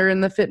when you're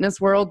in the fitness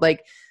world,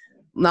 like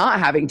not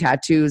having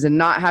tattoos and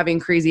not having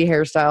crazy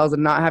hairstyles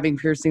and not having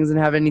piercings and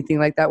have anything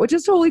like that, which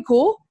is totally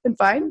cool and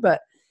fine. But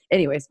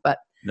anyways,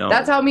 no,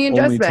 that's how me and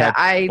Jess met.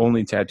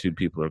 Only tattooed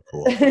people are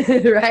cool.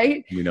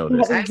 Right? We know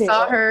this. I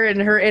saw her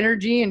and her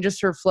energy and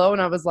just her flow,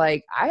 and I was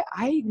like,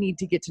 I need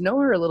to get to know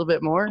her a little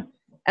bit more.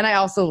 And I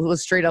also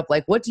was straight up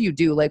like, what do you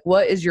do? Like,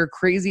 what is your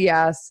crazy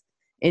ass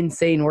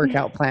insane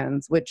workout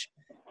plans? Which,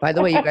 by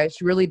the way, you guys,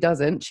 she really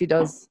doesn't. She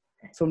does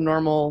some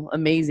normal,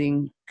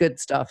 amazing, good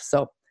stuff.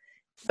 So,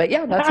 but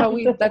yeah, that's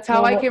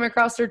how I came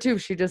across her too.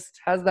 She just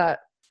has that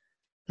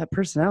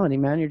personality,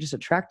 man. You're just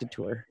attracted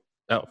to her.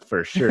 Oh,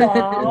 for sure.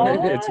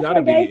 It's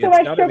gotta be. So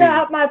much sugar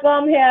out my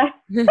bum here.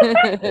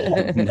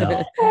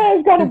 No.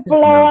 It's gonna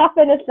blow up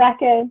in a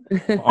second.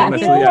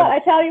 Honestly, you know what? I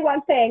tell you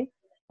one thing.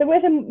 So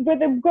with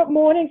a good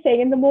morning thing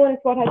in the morning is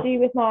what I do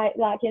with my,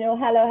 like, you know,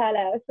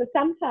 hello. So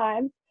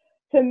sometimes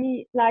for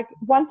me, like,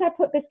 once I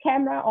put this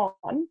camera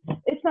on,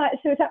 it's like,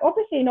 so it's like,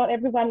 obviously not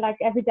everyone, like,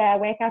 every day I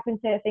wake up and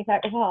think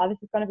like, oh, this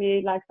is going to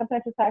be like,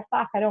 sometimes it's like,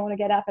 fuck, I don't want to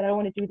get up and I don't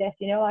want to do this,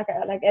 you know, like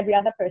every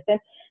other person.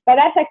 But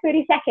that's like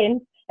 30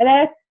 seconds. And then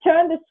I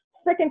turn this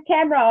freaking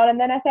camera on and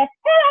then I say,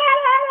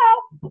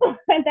 hello.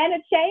 And then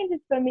it changes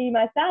for me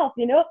myself,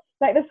 you know,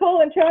 like this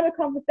whole internal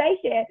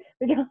conversation.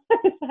 Because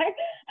it's like,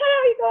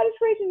 oh, you got to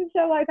switch and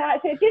stuff like that.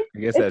 So it just, I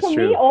guess it's that's for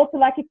true. me also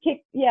like a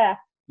kick. Yeah.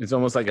 It's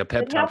almost like a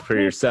pep It talk helps for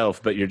me.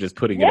 yourself, but you're just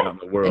putting it Yeah. out in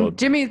the And world.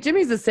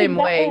 Jimmy's the same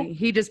Exactly. way.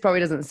 He just probably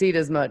doesn't see it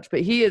as much,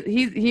 but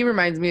he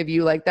reminds me of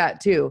you like that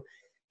too.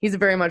 He's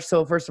very much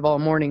so, first of all, a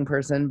morning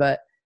person, but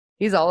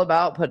he's all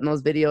about putting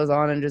those videos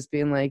on and just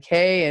being like,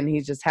 hey, and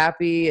he's just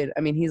happy. And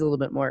I mean, he's a little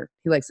bit more,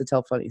 he likes to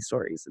tell funny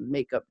stories and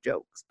make up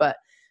jokes, but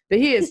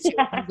he is too.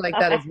 He's like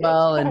that as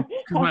well. And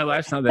Because my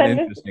life's not that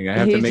interesting. I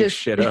have to make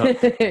shit up.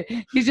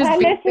 he's just I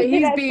listened to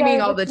he's that beaming story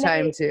all the this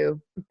time night.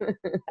 too.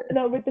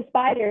 No, with the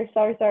spider.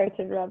 Sorry to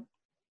interrupt.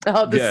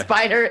 Oh, the Yeah.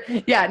 spider.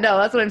 Yeah, no,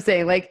 that's what I'm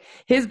saying. Like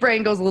his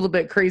brain goes a little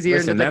bit crazier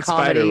Listen, into the that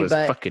comedy, spider was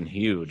but fucking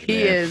huge,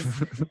 he man.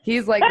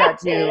 he's like that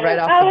too, right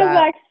off I the was bat.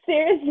 like,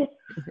 seriously.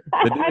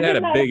 The dude had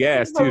a big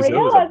ass too, so it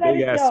was a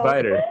big ass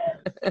spider.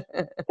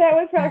 That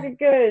was fucking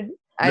good.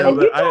 No, And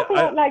but you talk a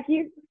lot like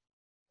you.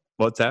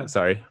 What's that?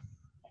 Sorry.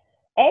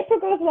 April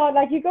goes a lot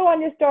like you go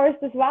on your stories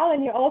as well,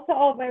 and you're also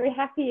all very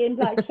happy and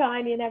like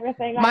shiny and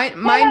everything. Like,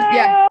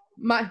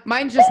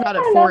 Mine's just not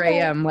at I 4 love it.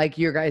 a.m. like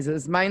your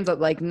guys's. Mine's at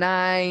like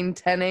 9,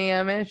 10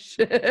 a.m. ish.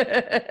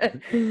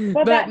 But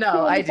But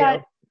no, I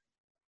do.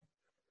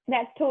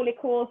 That's totally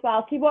cool as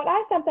well. See, what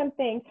I sometimes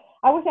think,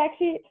 I was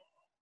actually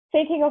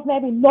thinking of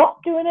maybe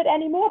not doing it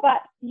anymore,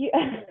 but you,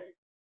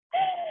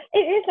 it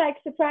is like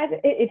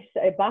surprising.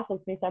 It baffles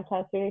me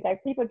sometimes, really.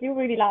 Like people do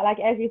really like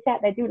as you said,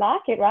 they do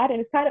like it, right? And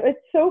it's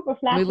super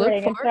We look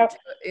flattering. forward to it.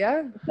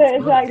 Yeah. So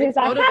it's like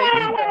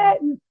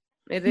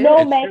It no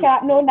is.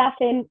 makeup, no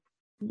nothing.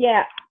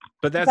 Yeah.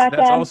 But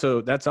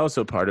that's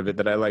also part of it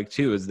that I like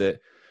too, is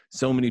that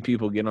so many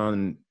people get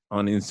on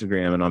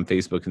Instagram and on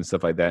Facebook and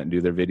stuff like that and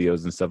do their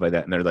videos and stuff like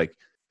that, and they're like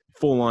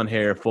full on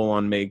hair, full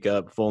on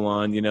makeup, full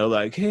on,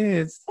 like, hey,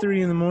 it's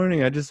 3 a.m.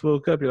 I just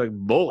woke up. You're like,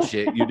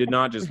 bullshit. You did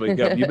not just wake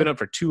up. You've been up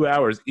for 2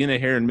 hours in a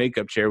hair and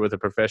makeup chair with a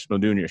professional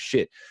doing your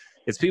shit.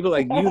 It's people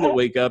like you that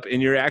wake up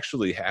and you're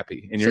actually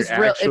happy and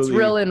It's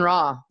real and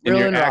raw. And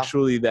you're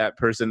actually that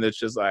person that's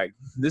just like,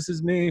 this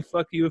is me.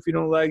 Fuck you if you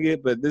don't like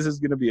it, but this is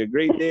going to be a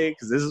great day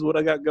because this is what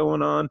I got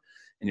going on.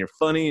 And you're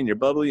funny and you're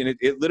bubbly, and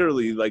it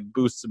literally like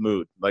boosts the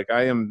mood. Like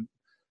I am,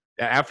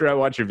 after I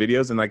watch your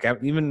videos and like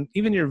even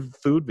your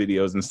food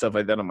videos and stuff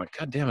like that, I'm like,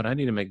 God damn it, I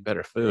need to make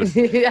better food.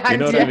 You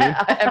know what I mean?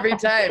 Every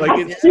time. Like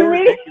it's so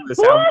ridiculous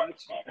how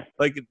much.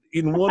 Like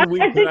in 1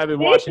 week that I've been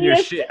watching your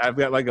shit, I've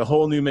got like a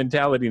whole new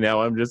mentality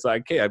now. I'm just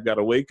like, hey, I've got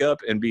to wake up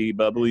and be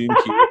bubbly and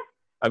cute.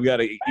 I've got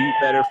to eat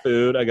better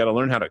food. I got to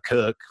learn how to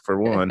cook for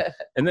one,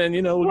 and then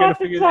we're gonna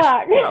figure this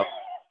shit out.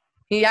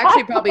 He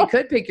actually probably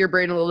could pick your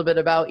brain a little bit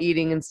about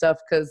eating and stuff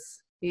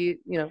because he,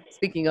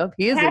 speaking of,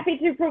 he is happy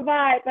to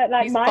provide, but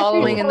like he's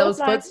following in those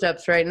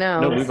footsteps right now.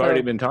 No, we've already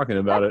been talking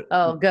about it.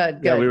 Oh, good.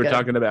 Yeah, we were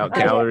talking about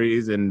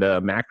calories and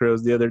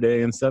macros the other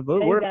day and stuff.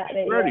 We're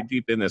already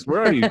deep in this. We're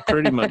already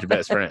pretty much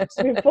best friends.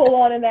 We're full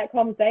on in that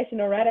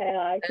conversation already.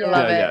 Like, I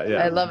love it.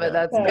 Yeah. I love it.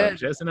 That's good.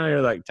 Jess and I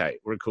are like tight.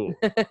 We're cool.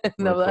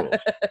 No, We're cool.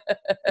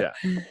 Yeah,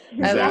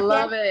 exactly. I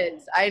love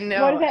it. I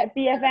know. What is that,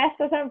 BFS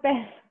or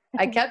something?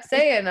 I kept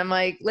saying, I'm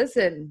like,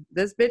 listen,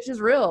 this bitch is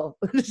real.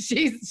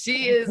 She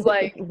is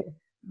like one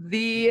of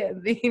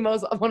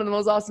the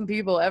most awesome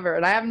people ever,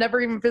 and I have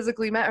never even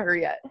physically met her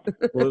yet.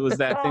 Well, it was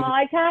that thing.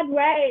 I can't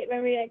wait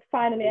when we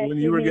finally. When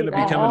you were going to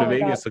be coming to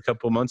Vegas a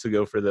couple months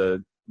ago for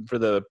the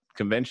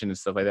convention and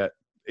stuff like that,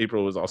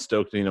 April was all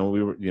stoked. We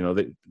were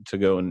to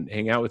go and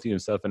hang out with you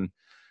and stuff, and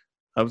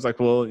I was like,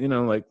 well,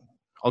 like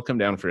I'll come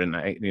down for a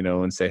night,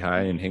 and say hi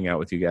and hang out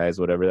with you guys,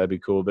 whatever. That'd be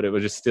cool. But it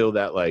was just still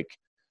that like,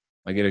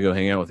 I got to go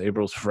hang out with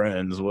April's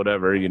friends,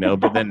 whatever,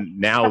 But then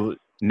now,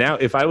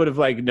 if I would have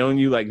like known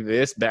you like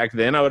this back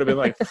then, I would have been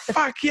like,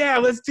 fuck yeah,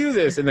 let's do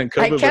this. And then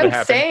COVID would have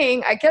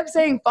happened. I kept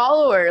saying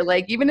follow her,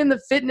 like even in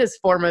the fitness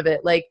form of it.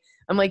 Like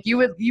I'm like, you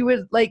would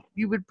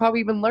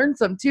probably even learn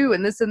some too,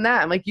 and this and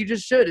that. I'm like, you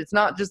just should. It's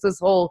not just this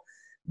whole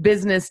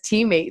business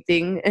teammate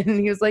thing. And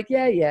he was like,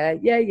 yeah.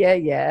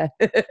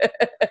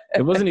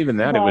 It wasn't even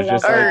that. It was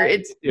just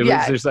like,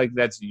 was just like,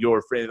 that's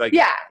your friend. Like,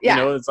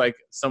 it's like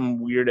some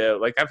weirdo.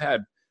 Like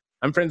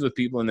I'm friends with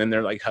people and then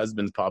their like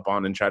husbands pop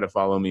on and try to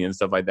follow me and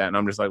stuff like that. And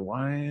I'm just like,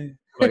 why?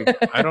 Like,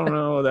 I don't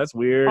know. That's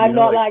weird. I'm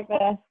not like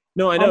that.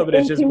 No, I know, but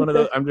it's just one of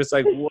those. I'm just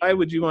like, why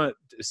would you want?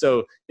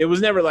 So it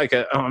was never like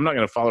I'm not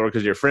going to follow her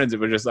because you're friends. It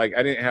was just like,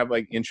 I didn't have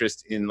like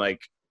interest in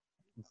like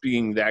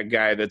being that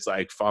guy that's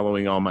like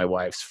following all my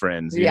wife's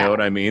friends. You know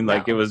what I mean?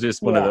 Like it was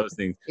just one of those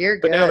things.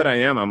 But now that I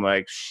am, I'm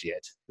like,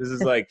 shit, this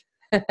is like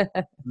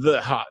the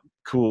hot,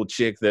 cool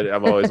chick that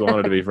I've always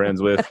wanted to be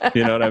friends with.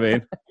 You know what I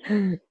mean?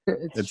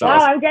 It's wow,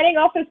 awesome. I'm getting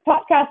off this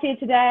podcast here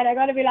today and I'm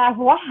going to be like,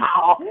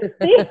 wow.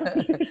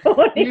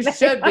 You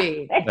should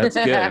be. That's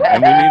good.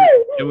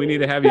 And we need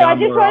to have you on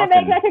more often. I just want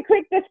to make like a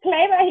quick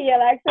disclaimer here,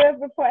 like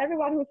so for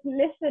everyone who's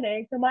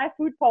listening, so my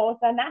food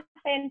posts are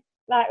nothing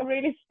like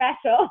really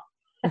special.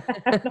 I'm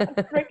not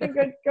a freaking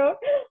good cook,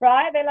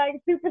 right? They're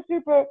like super,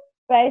 super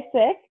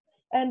basic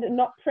and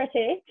not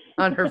pretty.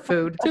 On her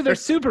food. Dude, they're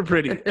super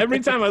pretty. Every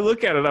time I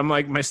look at it, I'm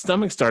like, my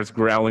stomach starts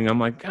growling. I'm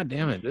like, God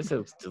damn it, this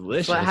is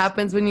delicious. What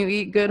happens when you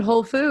eat good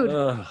whole food?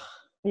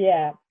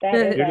 Yeah, that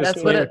is Your that's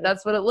disclaimer-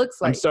 that's what it looks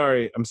I'm like.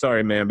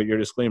 sorry, man, but your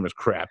disclaimer's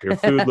crap. Your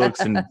food looks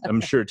and I'm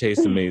sure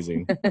tastes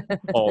amazing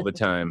all the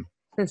time.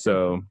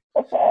 So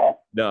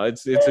no,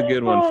 it's a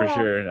good one for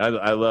sure.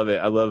 I love it.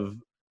 I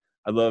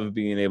love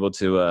being able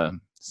to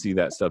see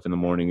that stuff in the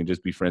morning and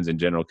just be friends in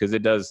general, because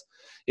it does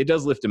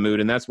lift a mood.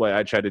 And that's why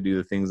I try to do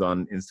the things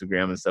on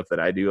Instagram and stuff that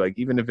I do. Like,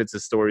 even if it's a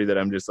story that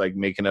I'm just like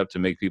making up to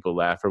make people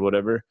laugh or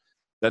whatever,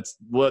 that's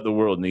what the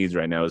world needs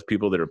right now, is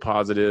people that are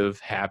positive,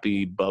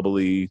 happy,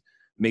 bubbly,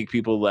 make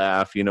people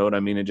laugh, you know what I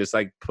mean? And just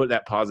like put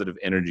that positive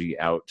energy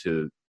out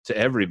to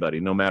everybody,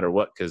 no matter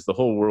what, because the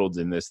whole world's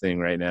in this thing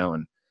right now,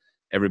 and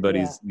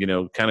everybody's, you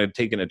know, kind of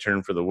taking a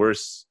turn for the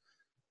worse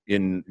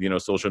in, you know,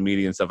 social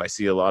media and stuff. I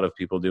see a lot of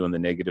people doing the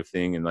negative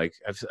thing. And like,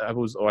 I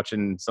was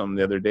watching something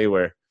the other day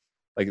where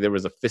like there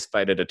was a fist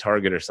fight at a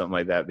Target or something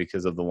like that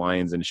because of the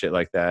lions and shit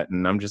like that.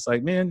 And I'm just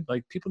like, man,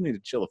 like, people need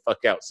to chill the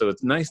fuck out. So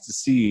it's nice to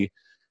see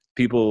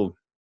people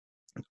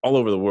all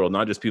over the world,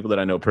 not just people that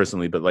I know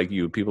personally, but like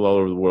you, people all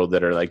over the world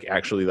that are like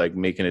actually like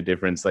making a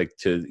difference, like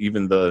to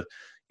even the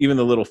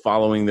little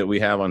following that we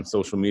have on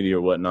social media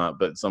or whatnot,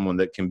 but someone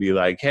that can be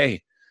like,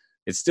 hey,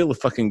 it's still a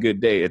fucking good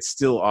day. It's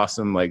still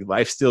awesome. Like,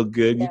 life's still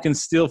good. Yeah. You can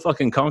still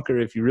fucking conquer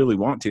if you really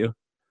want to.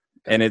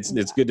 And it's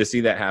good to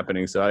see that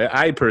happening. So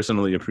I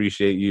personally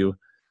appreciate you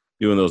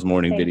doing those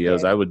morning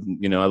videos. I would,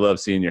 you know, I love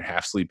seeing your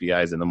half sleepy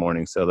eyes in the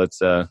morning. So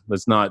let's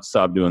not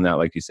stop doing that.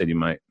 Like you said, you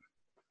might.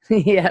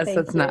 Yes,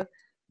 that's not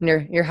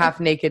your half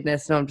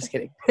nakedness. No, I'm just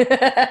kidding.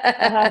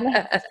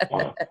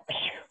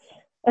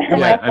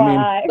 Yeah, I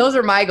mean, those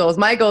are my goals.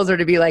 My goals are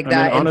to be like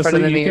that. Honestly, in front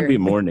of the you mirror. can be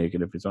more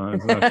naked if it's on.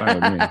 It's not fine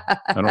with me.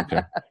 I don't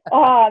care.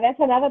 Oh, that's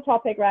another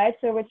topic, right?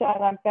 So, which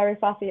I'm very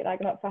fussy, like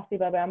not fussy,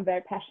 but I'm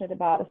very passionate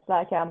about. It's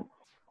like I'm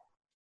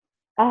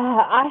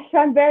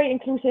very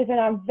inclusive and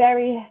I'm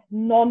very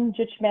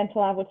non-judgmental,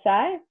 I would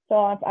say. So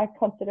I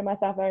consider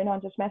myself very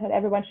non-judgmental.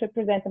 Everyone should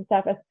present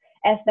themselves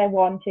as they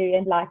want to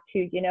and like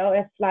to, you know.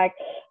 It's like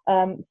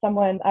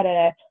someone, I don't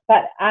know,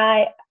 but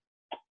I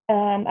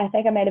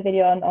think I made a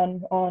video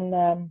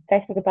on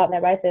Facebook about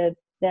that, right? The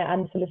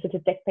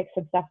unsolicited dick pics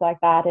and stuff like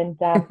that, and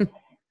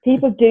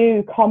people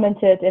do comment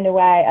it in a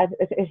way.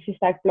 It's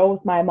just like blows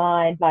my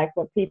mind, like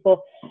what they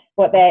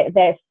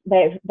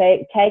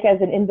take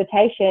as an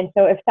invitation.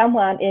 So if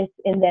someone is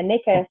in their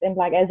knickers and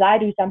like, as I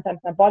do sometimes,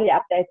 my body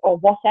updates or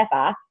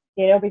whatever,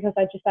 you know, because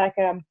I just like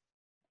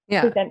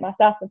present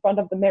myself in front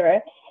of the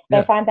mirror,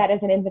 they find that as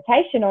an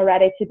invitation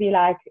already to be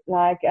like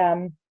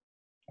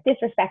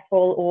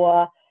disrespectful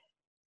or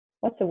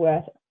what's the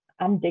word?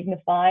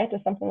 Undignified or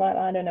something like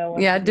that. I don't know.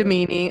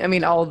 Demeaning. I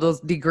mean, all of those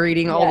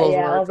degrading, all those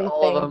words,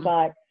 all of them.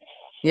 Like,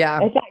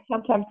 it's like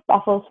sometimes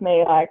baffles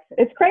me. Like,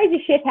 it's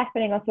crazy shit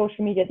happening on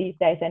social media these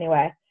days.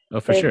 Anyway. Oh,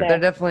 for sure. They're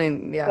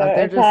definitely, So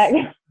they're just.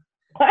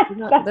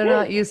 Like, they're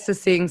not used to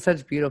seeing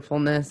such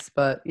beautifulness,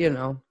 but you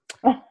know.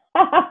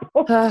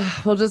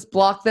 We'll just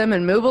block them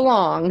and move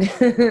along.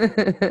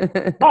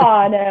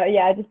 Oh no,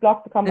 yeah, I just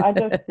block the comment. I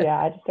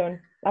just don't.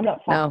 I'm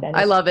not fast. No,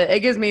 I love it. It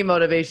gives me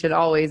motivation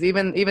always.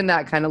 Even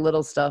that kind of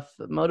little stuff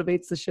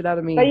motivates the shit out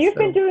of me. But you've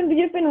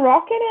been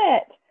rocking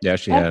it. Yeah,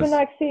 she has.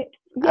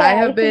 I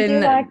have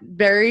been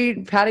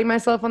very patting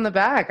myself on the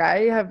back.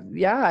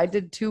 I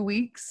did 2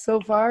 weeks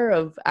so far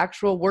of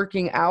actual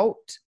working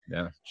out.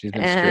 Yeah, she's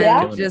been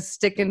and just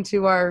sticking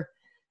to our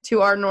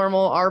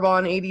normal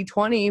Arbonne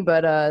 80-20.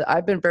 But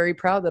I've been very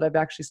proud that I've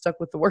actually stuck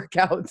with the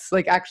workouts,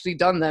 like actually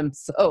done them.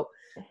 So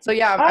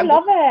yeah, I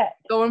love it.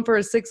 Going for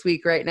a 6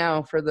 week right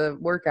now for the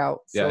workout.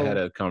 Yeah, I had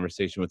a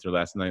conversation with her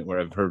last night where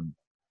I've heard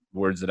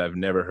words that I've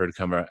never heard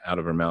come out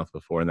of her mouth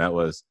before, and that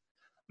was,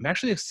 "I'm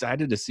actually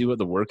excited to see what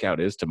the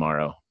workout is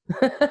tomorrow."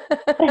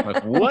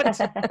 Like, what?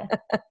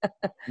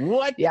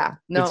 What? Yeah,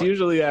 no. It's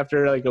usually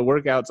after like a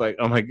workout, it's like,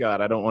 oh my God,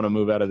 I don't want to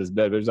move out of this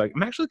bed. But it's like,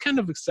 I'm actually kind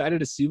of excited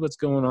to see what's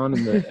going on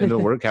in the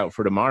workout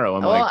for tomorrow.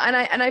 I'm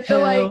and I feel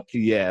like,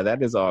 yeah,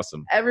 that is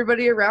awesome.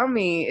 Everybody around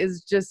me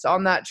is just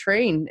on that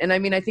train. And I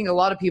mean, I think a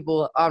lot of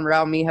people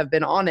around me have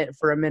been on it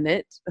for a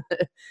minute,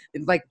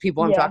 like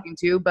people I'm talking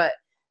to,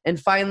 and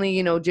finally,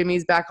 you know,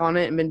 Jimmy's back on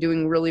it and been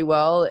doing really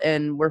well.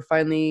 And we're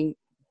finally,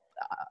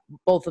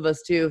 both of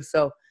us too.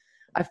 So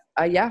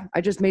I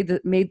just made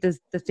the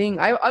thing.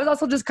 I was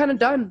also just kind of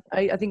done.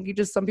 I think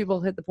some people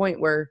hit the point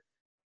where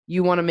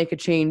you want to make a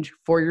change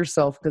for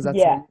yourself because that's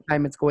the only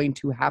time it's going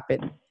to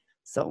happen.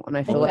 So, and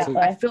I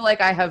feel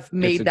like I have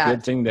made that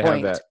good thing to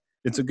point. have that.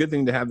 It's a good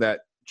thing to have that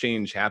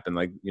change happen.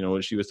 Like, you know,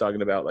 what she was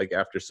talking about, like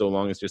after so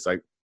long, it's just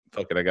like,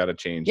 fuck it, I got to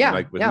change. Yeah. And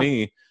like with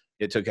me,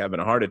 it took having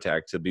a heart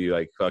attack to be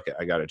like, fuck it,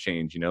 I got to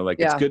change, you know, like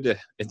it's good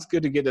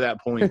to get to that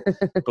point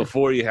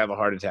before you have a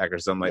heart attack or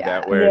something like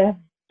that where,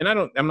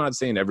 and I'm not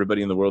saying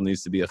everybody in the world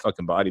needs to be a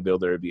fucking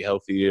bodybuilder or be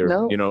healthy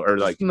or, you know, or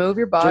like just move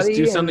your body, just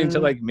do something to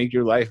like make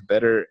your life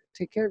better.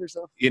 Take care of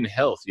yourself in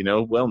health, you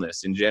know,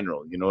 wellness in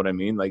general. You know what I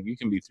mean? Like you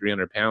can be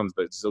 300 pounds,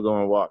 but still go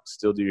on walks,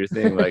 still do your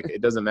thing. Like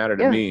it doesn't matter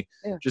to me.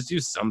 Yeah. Just do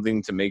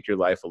something to make your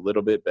life a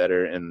little bit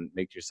better and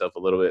make yourself a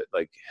little bit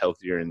like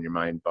healthier in your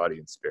mind, body,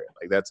 and spirit.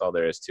 Like that's all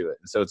there is to it.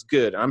 And so it's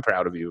good. I'm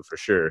proud of you for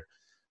sure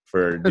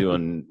for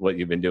doing what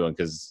you've been doing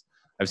because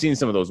I've seen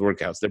some of those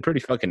workouts. They're pretty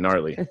fucking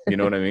gnarly. You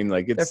know what I mean?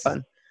 Like They're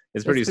fun.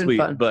 It's pretty been sweet.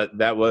 fun. But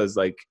that was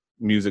like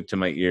music to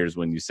my ears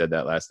when you said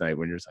that last night,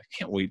 when you're just like, I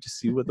can't wait to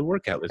see what the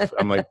workout is.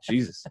 I'm like,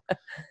 Jesus,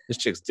 this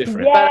chick's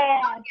different. Yeah.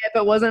 But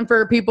if it wasn't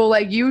for people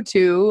like you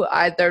two,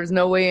 there's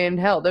no way in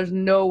hell. There's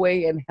no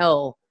way in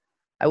hell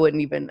I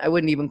wouldn't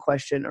even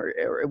question, or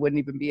it wouldn't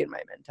even be in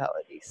my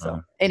mentality.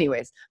 So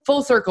anyways,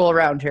 full circle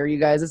around here, you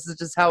guys. This is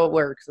just how it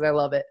works. And I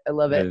love it.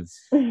 Exactly.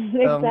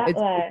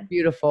 It's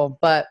beautiful,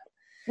 but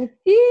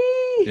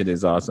it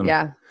is awesome.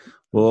 Yeah.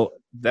 Well,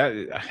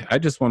 I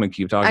just want to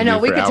keep talking. I know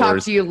to you we could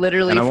talk to you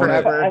literally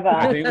forever.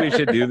 I think we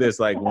should do this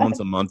like once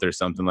a month or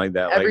something like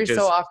that. Every like just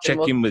so often,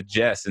 check in with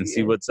Jess and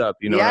see what's up.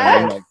 You know what I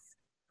mean? Like,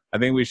 I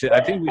think we should.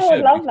 I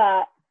love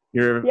that.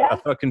 You're a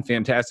fucking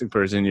fantastic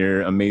person.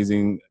 You're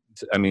amazing.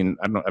 I mean,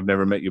 I've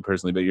never met you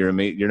personally, but you're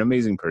an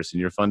amazing person.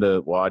 You're fun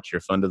to watch.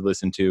 You're fun to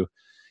listen to.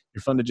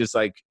 You're fun to just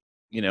like,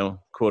 you know,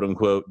 quote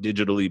unquote,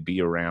 digitally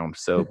be around.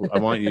 So I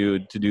want you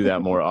to do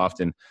that more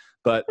often.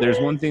 But there's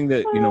one thing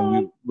that, you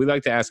know, we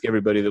like to ask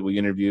everybody that we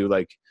interview,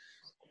 like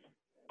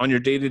on your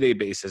day-to-day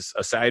basis,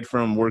 aside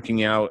from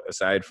working out,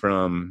 aside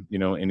from, you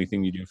know,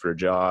 anything you do for a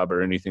job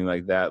or anything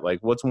like that, like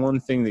what's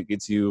one thing that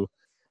gets you,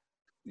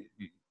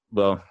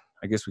 well,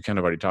 I guess we kind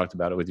of already talked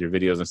about it with your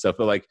videos and stuff,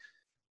 but like,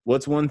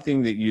 what's one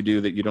thing that you do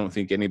that you don't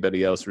think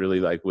anybody else really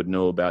like would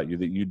know about you,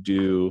 that you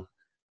do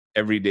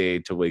every day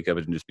to wake up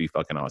and just be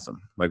fucking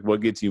awesome? Like what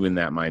gets you in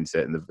that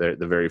mindset in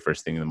the very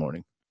first thing in the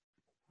morning?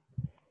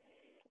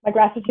 My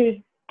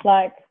gratitude,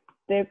 like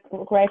they're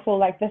grateful,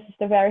 like this is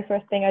the very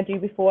first thing I do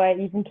before I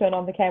even turn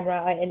on the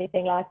camera or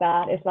anything like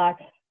that. It's like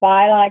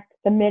by like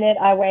the minute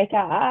I wake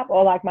up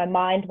or like my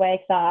mind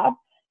wakes up,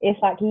 it's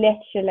like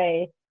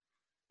literally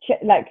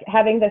like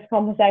having this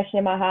conversation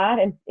in my head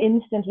and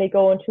instantly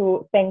going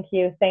to thank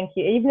you,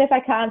 even if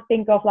I can't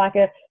think of like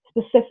a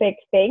specific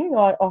thing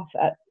or of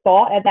a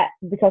thought at that,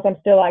 because I'm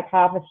still like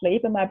half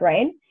asleep in my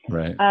brain.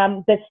 Right.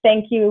 This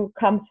thank you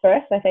comes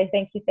first. I say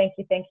thank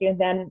you, and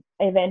then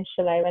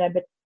eventually when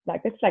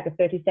like it's like a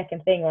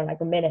 30-second thing or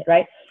like a minute,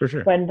 right? For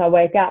sure. When I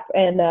wake up,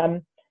 and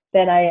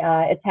then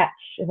I attach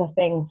the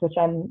things which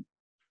I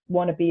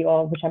want to be,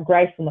 or which I'm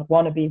grateful, not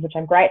want to be, which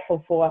I'm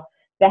grateful for.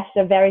 That's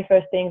the very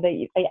first thing,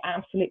 the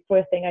absolute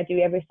first thing I do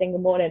every single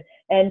morning.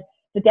 And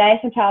the days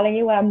I'm telling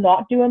you when I'm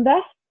not doing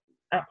this,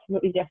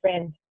 absolutely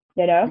different,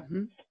 you know?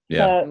 Mm-hmm.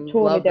 Yeah. So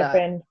totally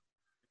different.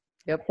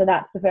 Yep. So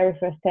that's the very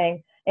first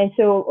thing. And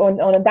so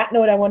on that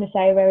note, I want to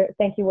say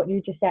thank you what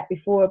you just said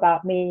before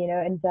about me, you know,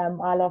 and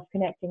I love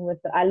connecting with,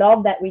 I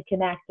love that we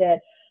connected,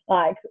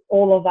 like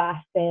all of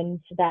us, and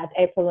that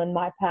April and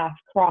my path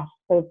crossed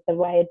the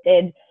way it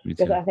did,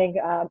 because I think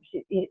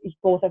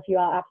both of you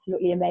are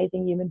absolutely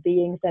amazing human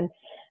beings, and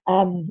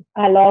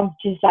I love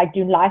just like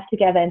doing life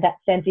together in that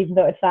sense, even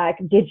though it's like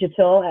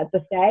digital at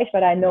the stage,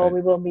 but I know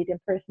we will meet in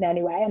person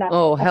anyway. And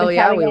hell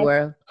yeah, we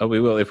will. Oh, we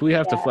will. If we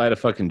have to fly to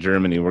fucking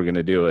Germany, we're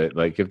gonna do it.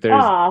 Like if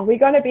there's, we're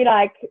gonna be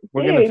like,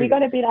 we're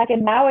gonna be like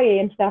in Maui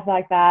and stuff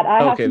like that.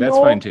 Okay, that's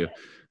fine too.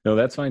 No,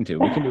 that's fine too.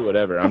 We can do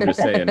whatever. I'm just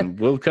saying,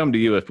 we'll come to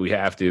you if we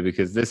have to,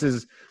 because this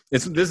is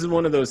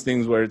one of those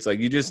things where it's like,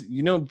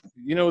 you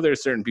know,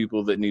 there's certain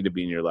people that need to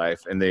be in your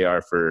life, and they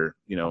are for,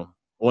 you know,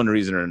 one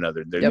reason or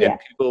another.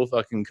 People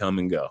fucking come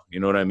and go. You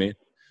know what I mean?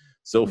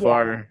 So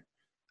far,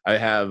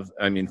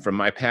 from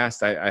my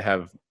past, I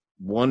have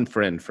one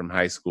friend from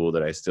high school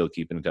that I still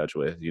keep in touch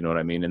with. You know what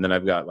I mean? And then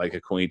I've got like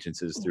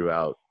acquaintances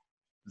throughout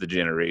the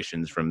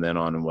generations from then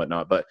on and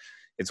whatnot. But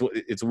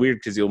it's weird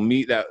because you'll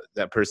meet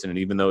that person, and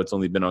even though it's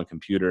only been on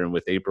computer, and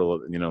with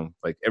April, you know,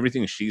 like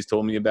everything she's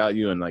told me about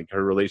you and like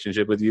her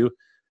relationship with you,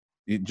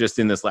 just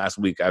in this last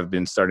week, I've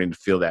been starting to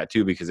feel that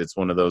too, because it's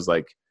one of those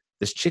like,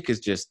 this chick is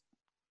just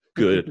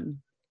good.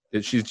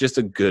 She's just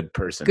a good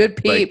person. Good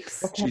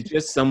peeps. Like, she's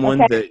just someone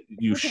that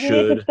you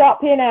should stop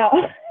here now.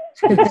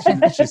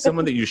 she's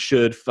someone that you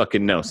should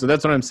fucking know. So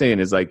that's what I'm saying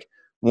is like,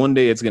 one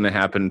day it's gonna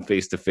happen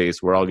face to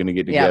face. We're all gonna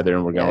get together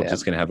and we're all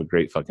just gonna have a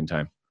great fucking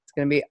time. It's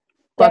gonna be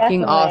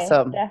fucking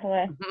awesome.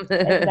 Definitely.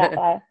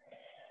 Exactly.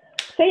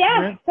 So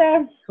yeah,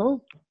 so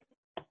cool.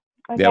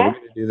 Okay. Yeah, we're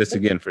gonna do this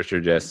again for sure,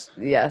 Jess.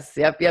 Yes.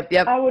 Yep.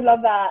 I would love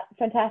that.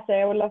 Fantastic.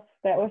 I would love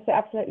that. It was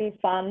absolutely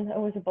fun. It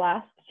was a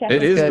blast.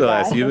 It is a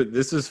blast.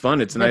 This is fun.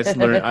 It's nice to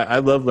learn. I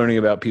love learning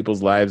about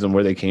people's lives and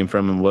where they came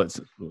from and what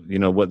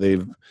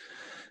they've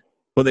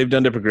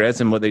done to progress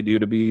and what they do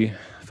to be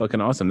fucking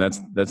awesome. That's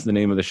the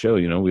name of the show.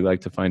 You know, we like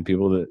to find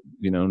people that,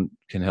 you know,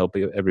 can help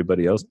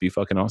everybody else be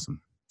fucking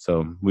awesome.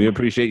 So we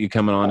appreciate you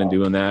coming on and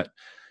doing that.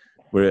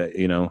 We're,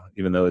 you know,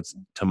 even though it's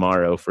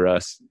tomorrow for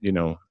us, you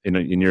know,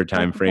 in your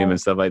time frame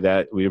and stuff like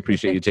that, we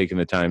appreciate you taking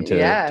the time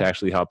to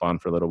actually hop on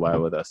for a little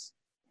while with us.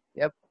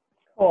 Yep.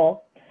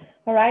 Cool.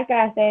 All right,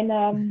 guys. Then,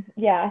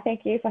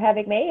 thank you for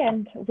having me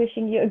and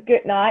wishing you a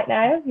good night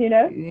now, you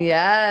know?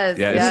 Yes.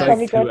 Yeah,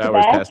 it's like 2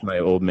 hours past my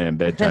old man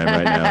bedtime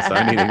right now, so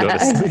I need to go to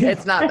sleep.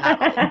 It's not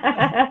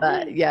that,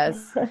 but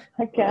yes.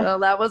 Okay. Well,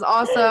 that was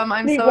awesome.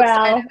 I'm so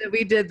excited that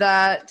we did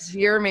that.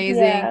 You're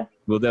amazing. Yeah.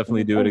 We'll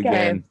definitely do it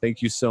again.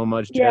 Thank you so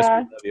much, Jess. We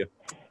love you.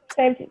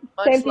 Same to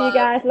you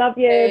guys. Love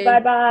you.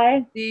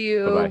 Bye-bye. See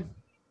you. Bye-bye.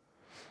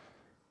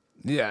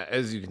 Yeah,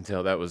 as you can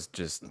tell, that was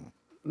just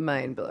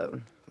Mind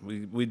blown.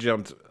 we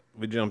jumped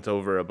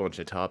over a bunch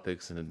of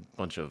topics and a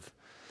bunch of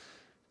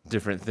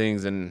different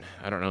things, and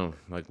I don't know,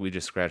 like we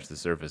just scratched the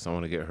surface. I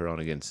want to get her on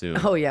again soon.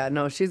 Oh yeah,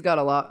 no, she's got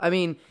a lot. I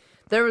mean,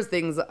 there was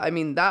things. I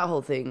mean, that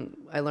whole thing,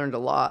 I learned a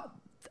lot.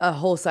 A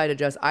whole side of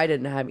Jess I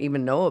didn't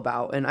even know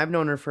about, and I've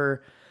known her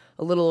for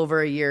a little over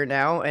a year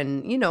now,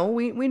 and we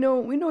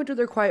know each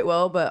other quite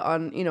well, but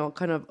on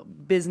kind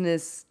of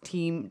business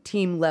team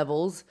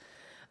levels.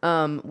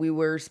 We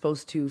were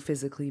supposed to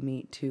physically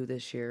meet too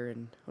this year,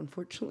 and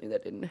unfortunately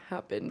that didn't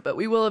happen. But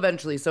we will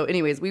eventually. So,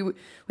 anyways,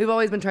 we've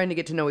always been trying to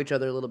get to know each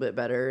other a little bit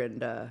better,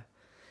 and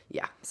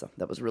yeah. So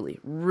that was really,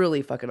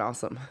 really fucking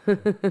awesome.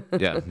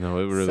 Yeah, no,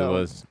 it really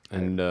was.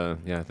 And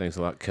yeah, thanks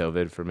a lot,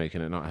 COVID, for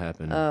making it not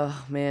happen. Oh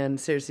man,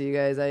 seriously, you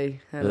guys, I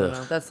don't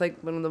know. That's like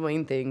one of the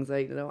main things.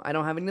 I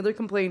don't have any other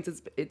complaints.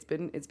 It's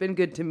been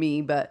good to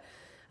me, but.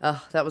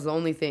 That was the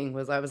only thing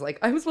was I was like,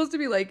 I'm supposed to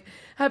be like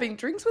having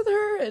drinks with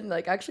her and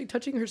like actually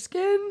touching her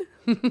skin.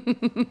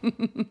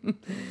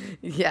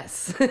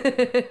 Yes.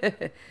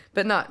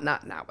 But not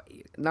now.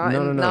 Not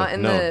in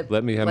the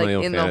let me have like, my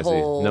own in fantasies. the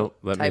whole No,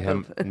 let me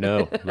have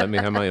of... let me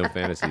have my own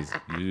fantasies.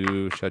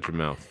 You shut your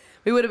mouth.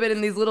 We would have been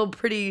in these little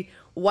pretty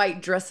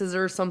white dresses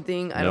or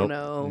something. I don't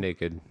know.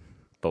 Naked.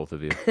 Both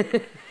of you.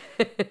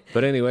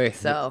 But anyway,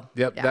 so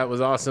yep, yeah. that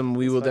was awesome.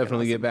 We will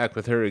definitely awesome. get back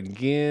with her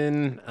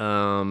again.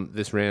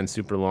 This ran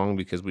super long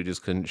because we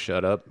just couldn't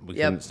shut up. We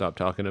couldn't stop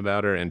talking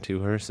about her and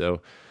to her.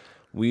 So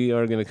we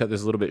are going to cut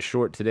this a little bit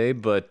short today,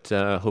 but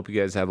hope you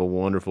guys have a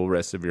wonderful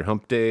rest of your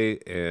hump day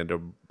and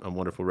a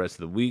wonderful rest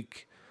of the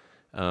week.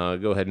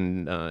 Go ahead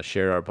and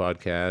share our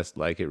podcast,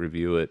 like it,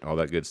 review it, all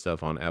that good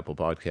stuff on Apple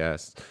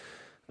Podcasts,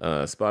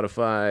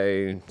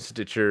 Spotify,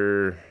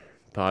 Stitcher,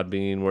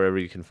 Podbean, wherever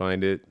you can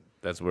find it.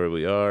 That's where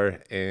we are,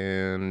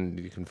 and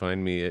you can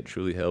find me at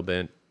Truly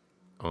Hellbent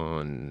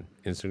on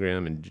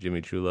Instagram and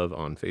Jimmy True Love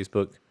on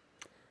Facebook.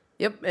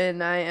 Yep,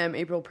 and I am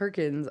April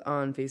Perkins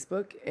on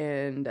Facebook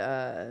and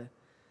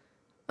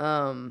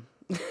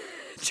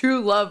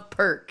True Love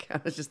Perk.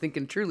 I was just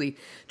thinking True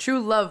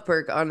Love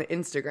Perk on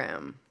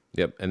Instagram.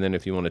 Yep, and then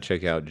if you want to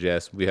check out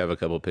Jess, we have a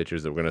couple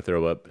pictures that we're going to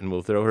throw up, and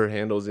we'll throw her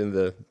handles in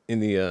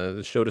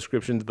the show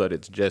descriptions. But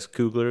it's Jess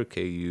Kugler,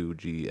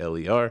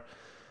 Kugler,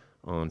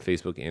 on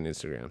Facebook and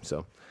Instagram.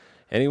 So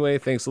anyway,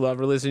 thanks a lot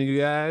for listening,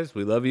 you guys.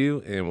 We love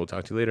you, and we'll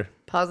talk to you later.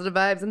 Positive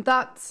vibes and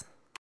thoughts.